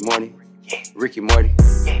 Ricky Morty, Ricky Morty,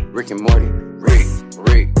 Rick and Morty, Rick and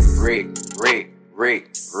Morty,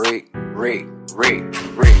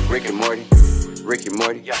 Rick and Morty, Rick and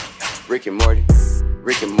Morty, Rick and Morty,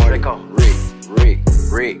 Rick and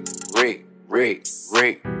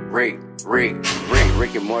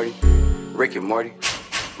Morty, Rick and Morty,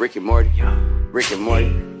 Rick and Morty, Rick and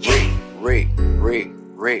Morty,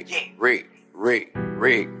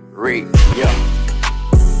 Rick, yeah.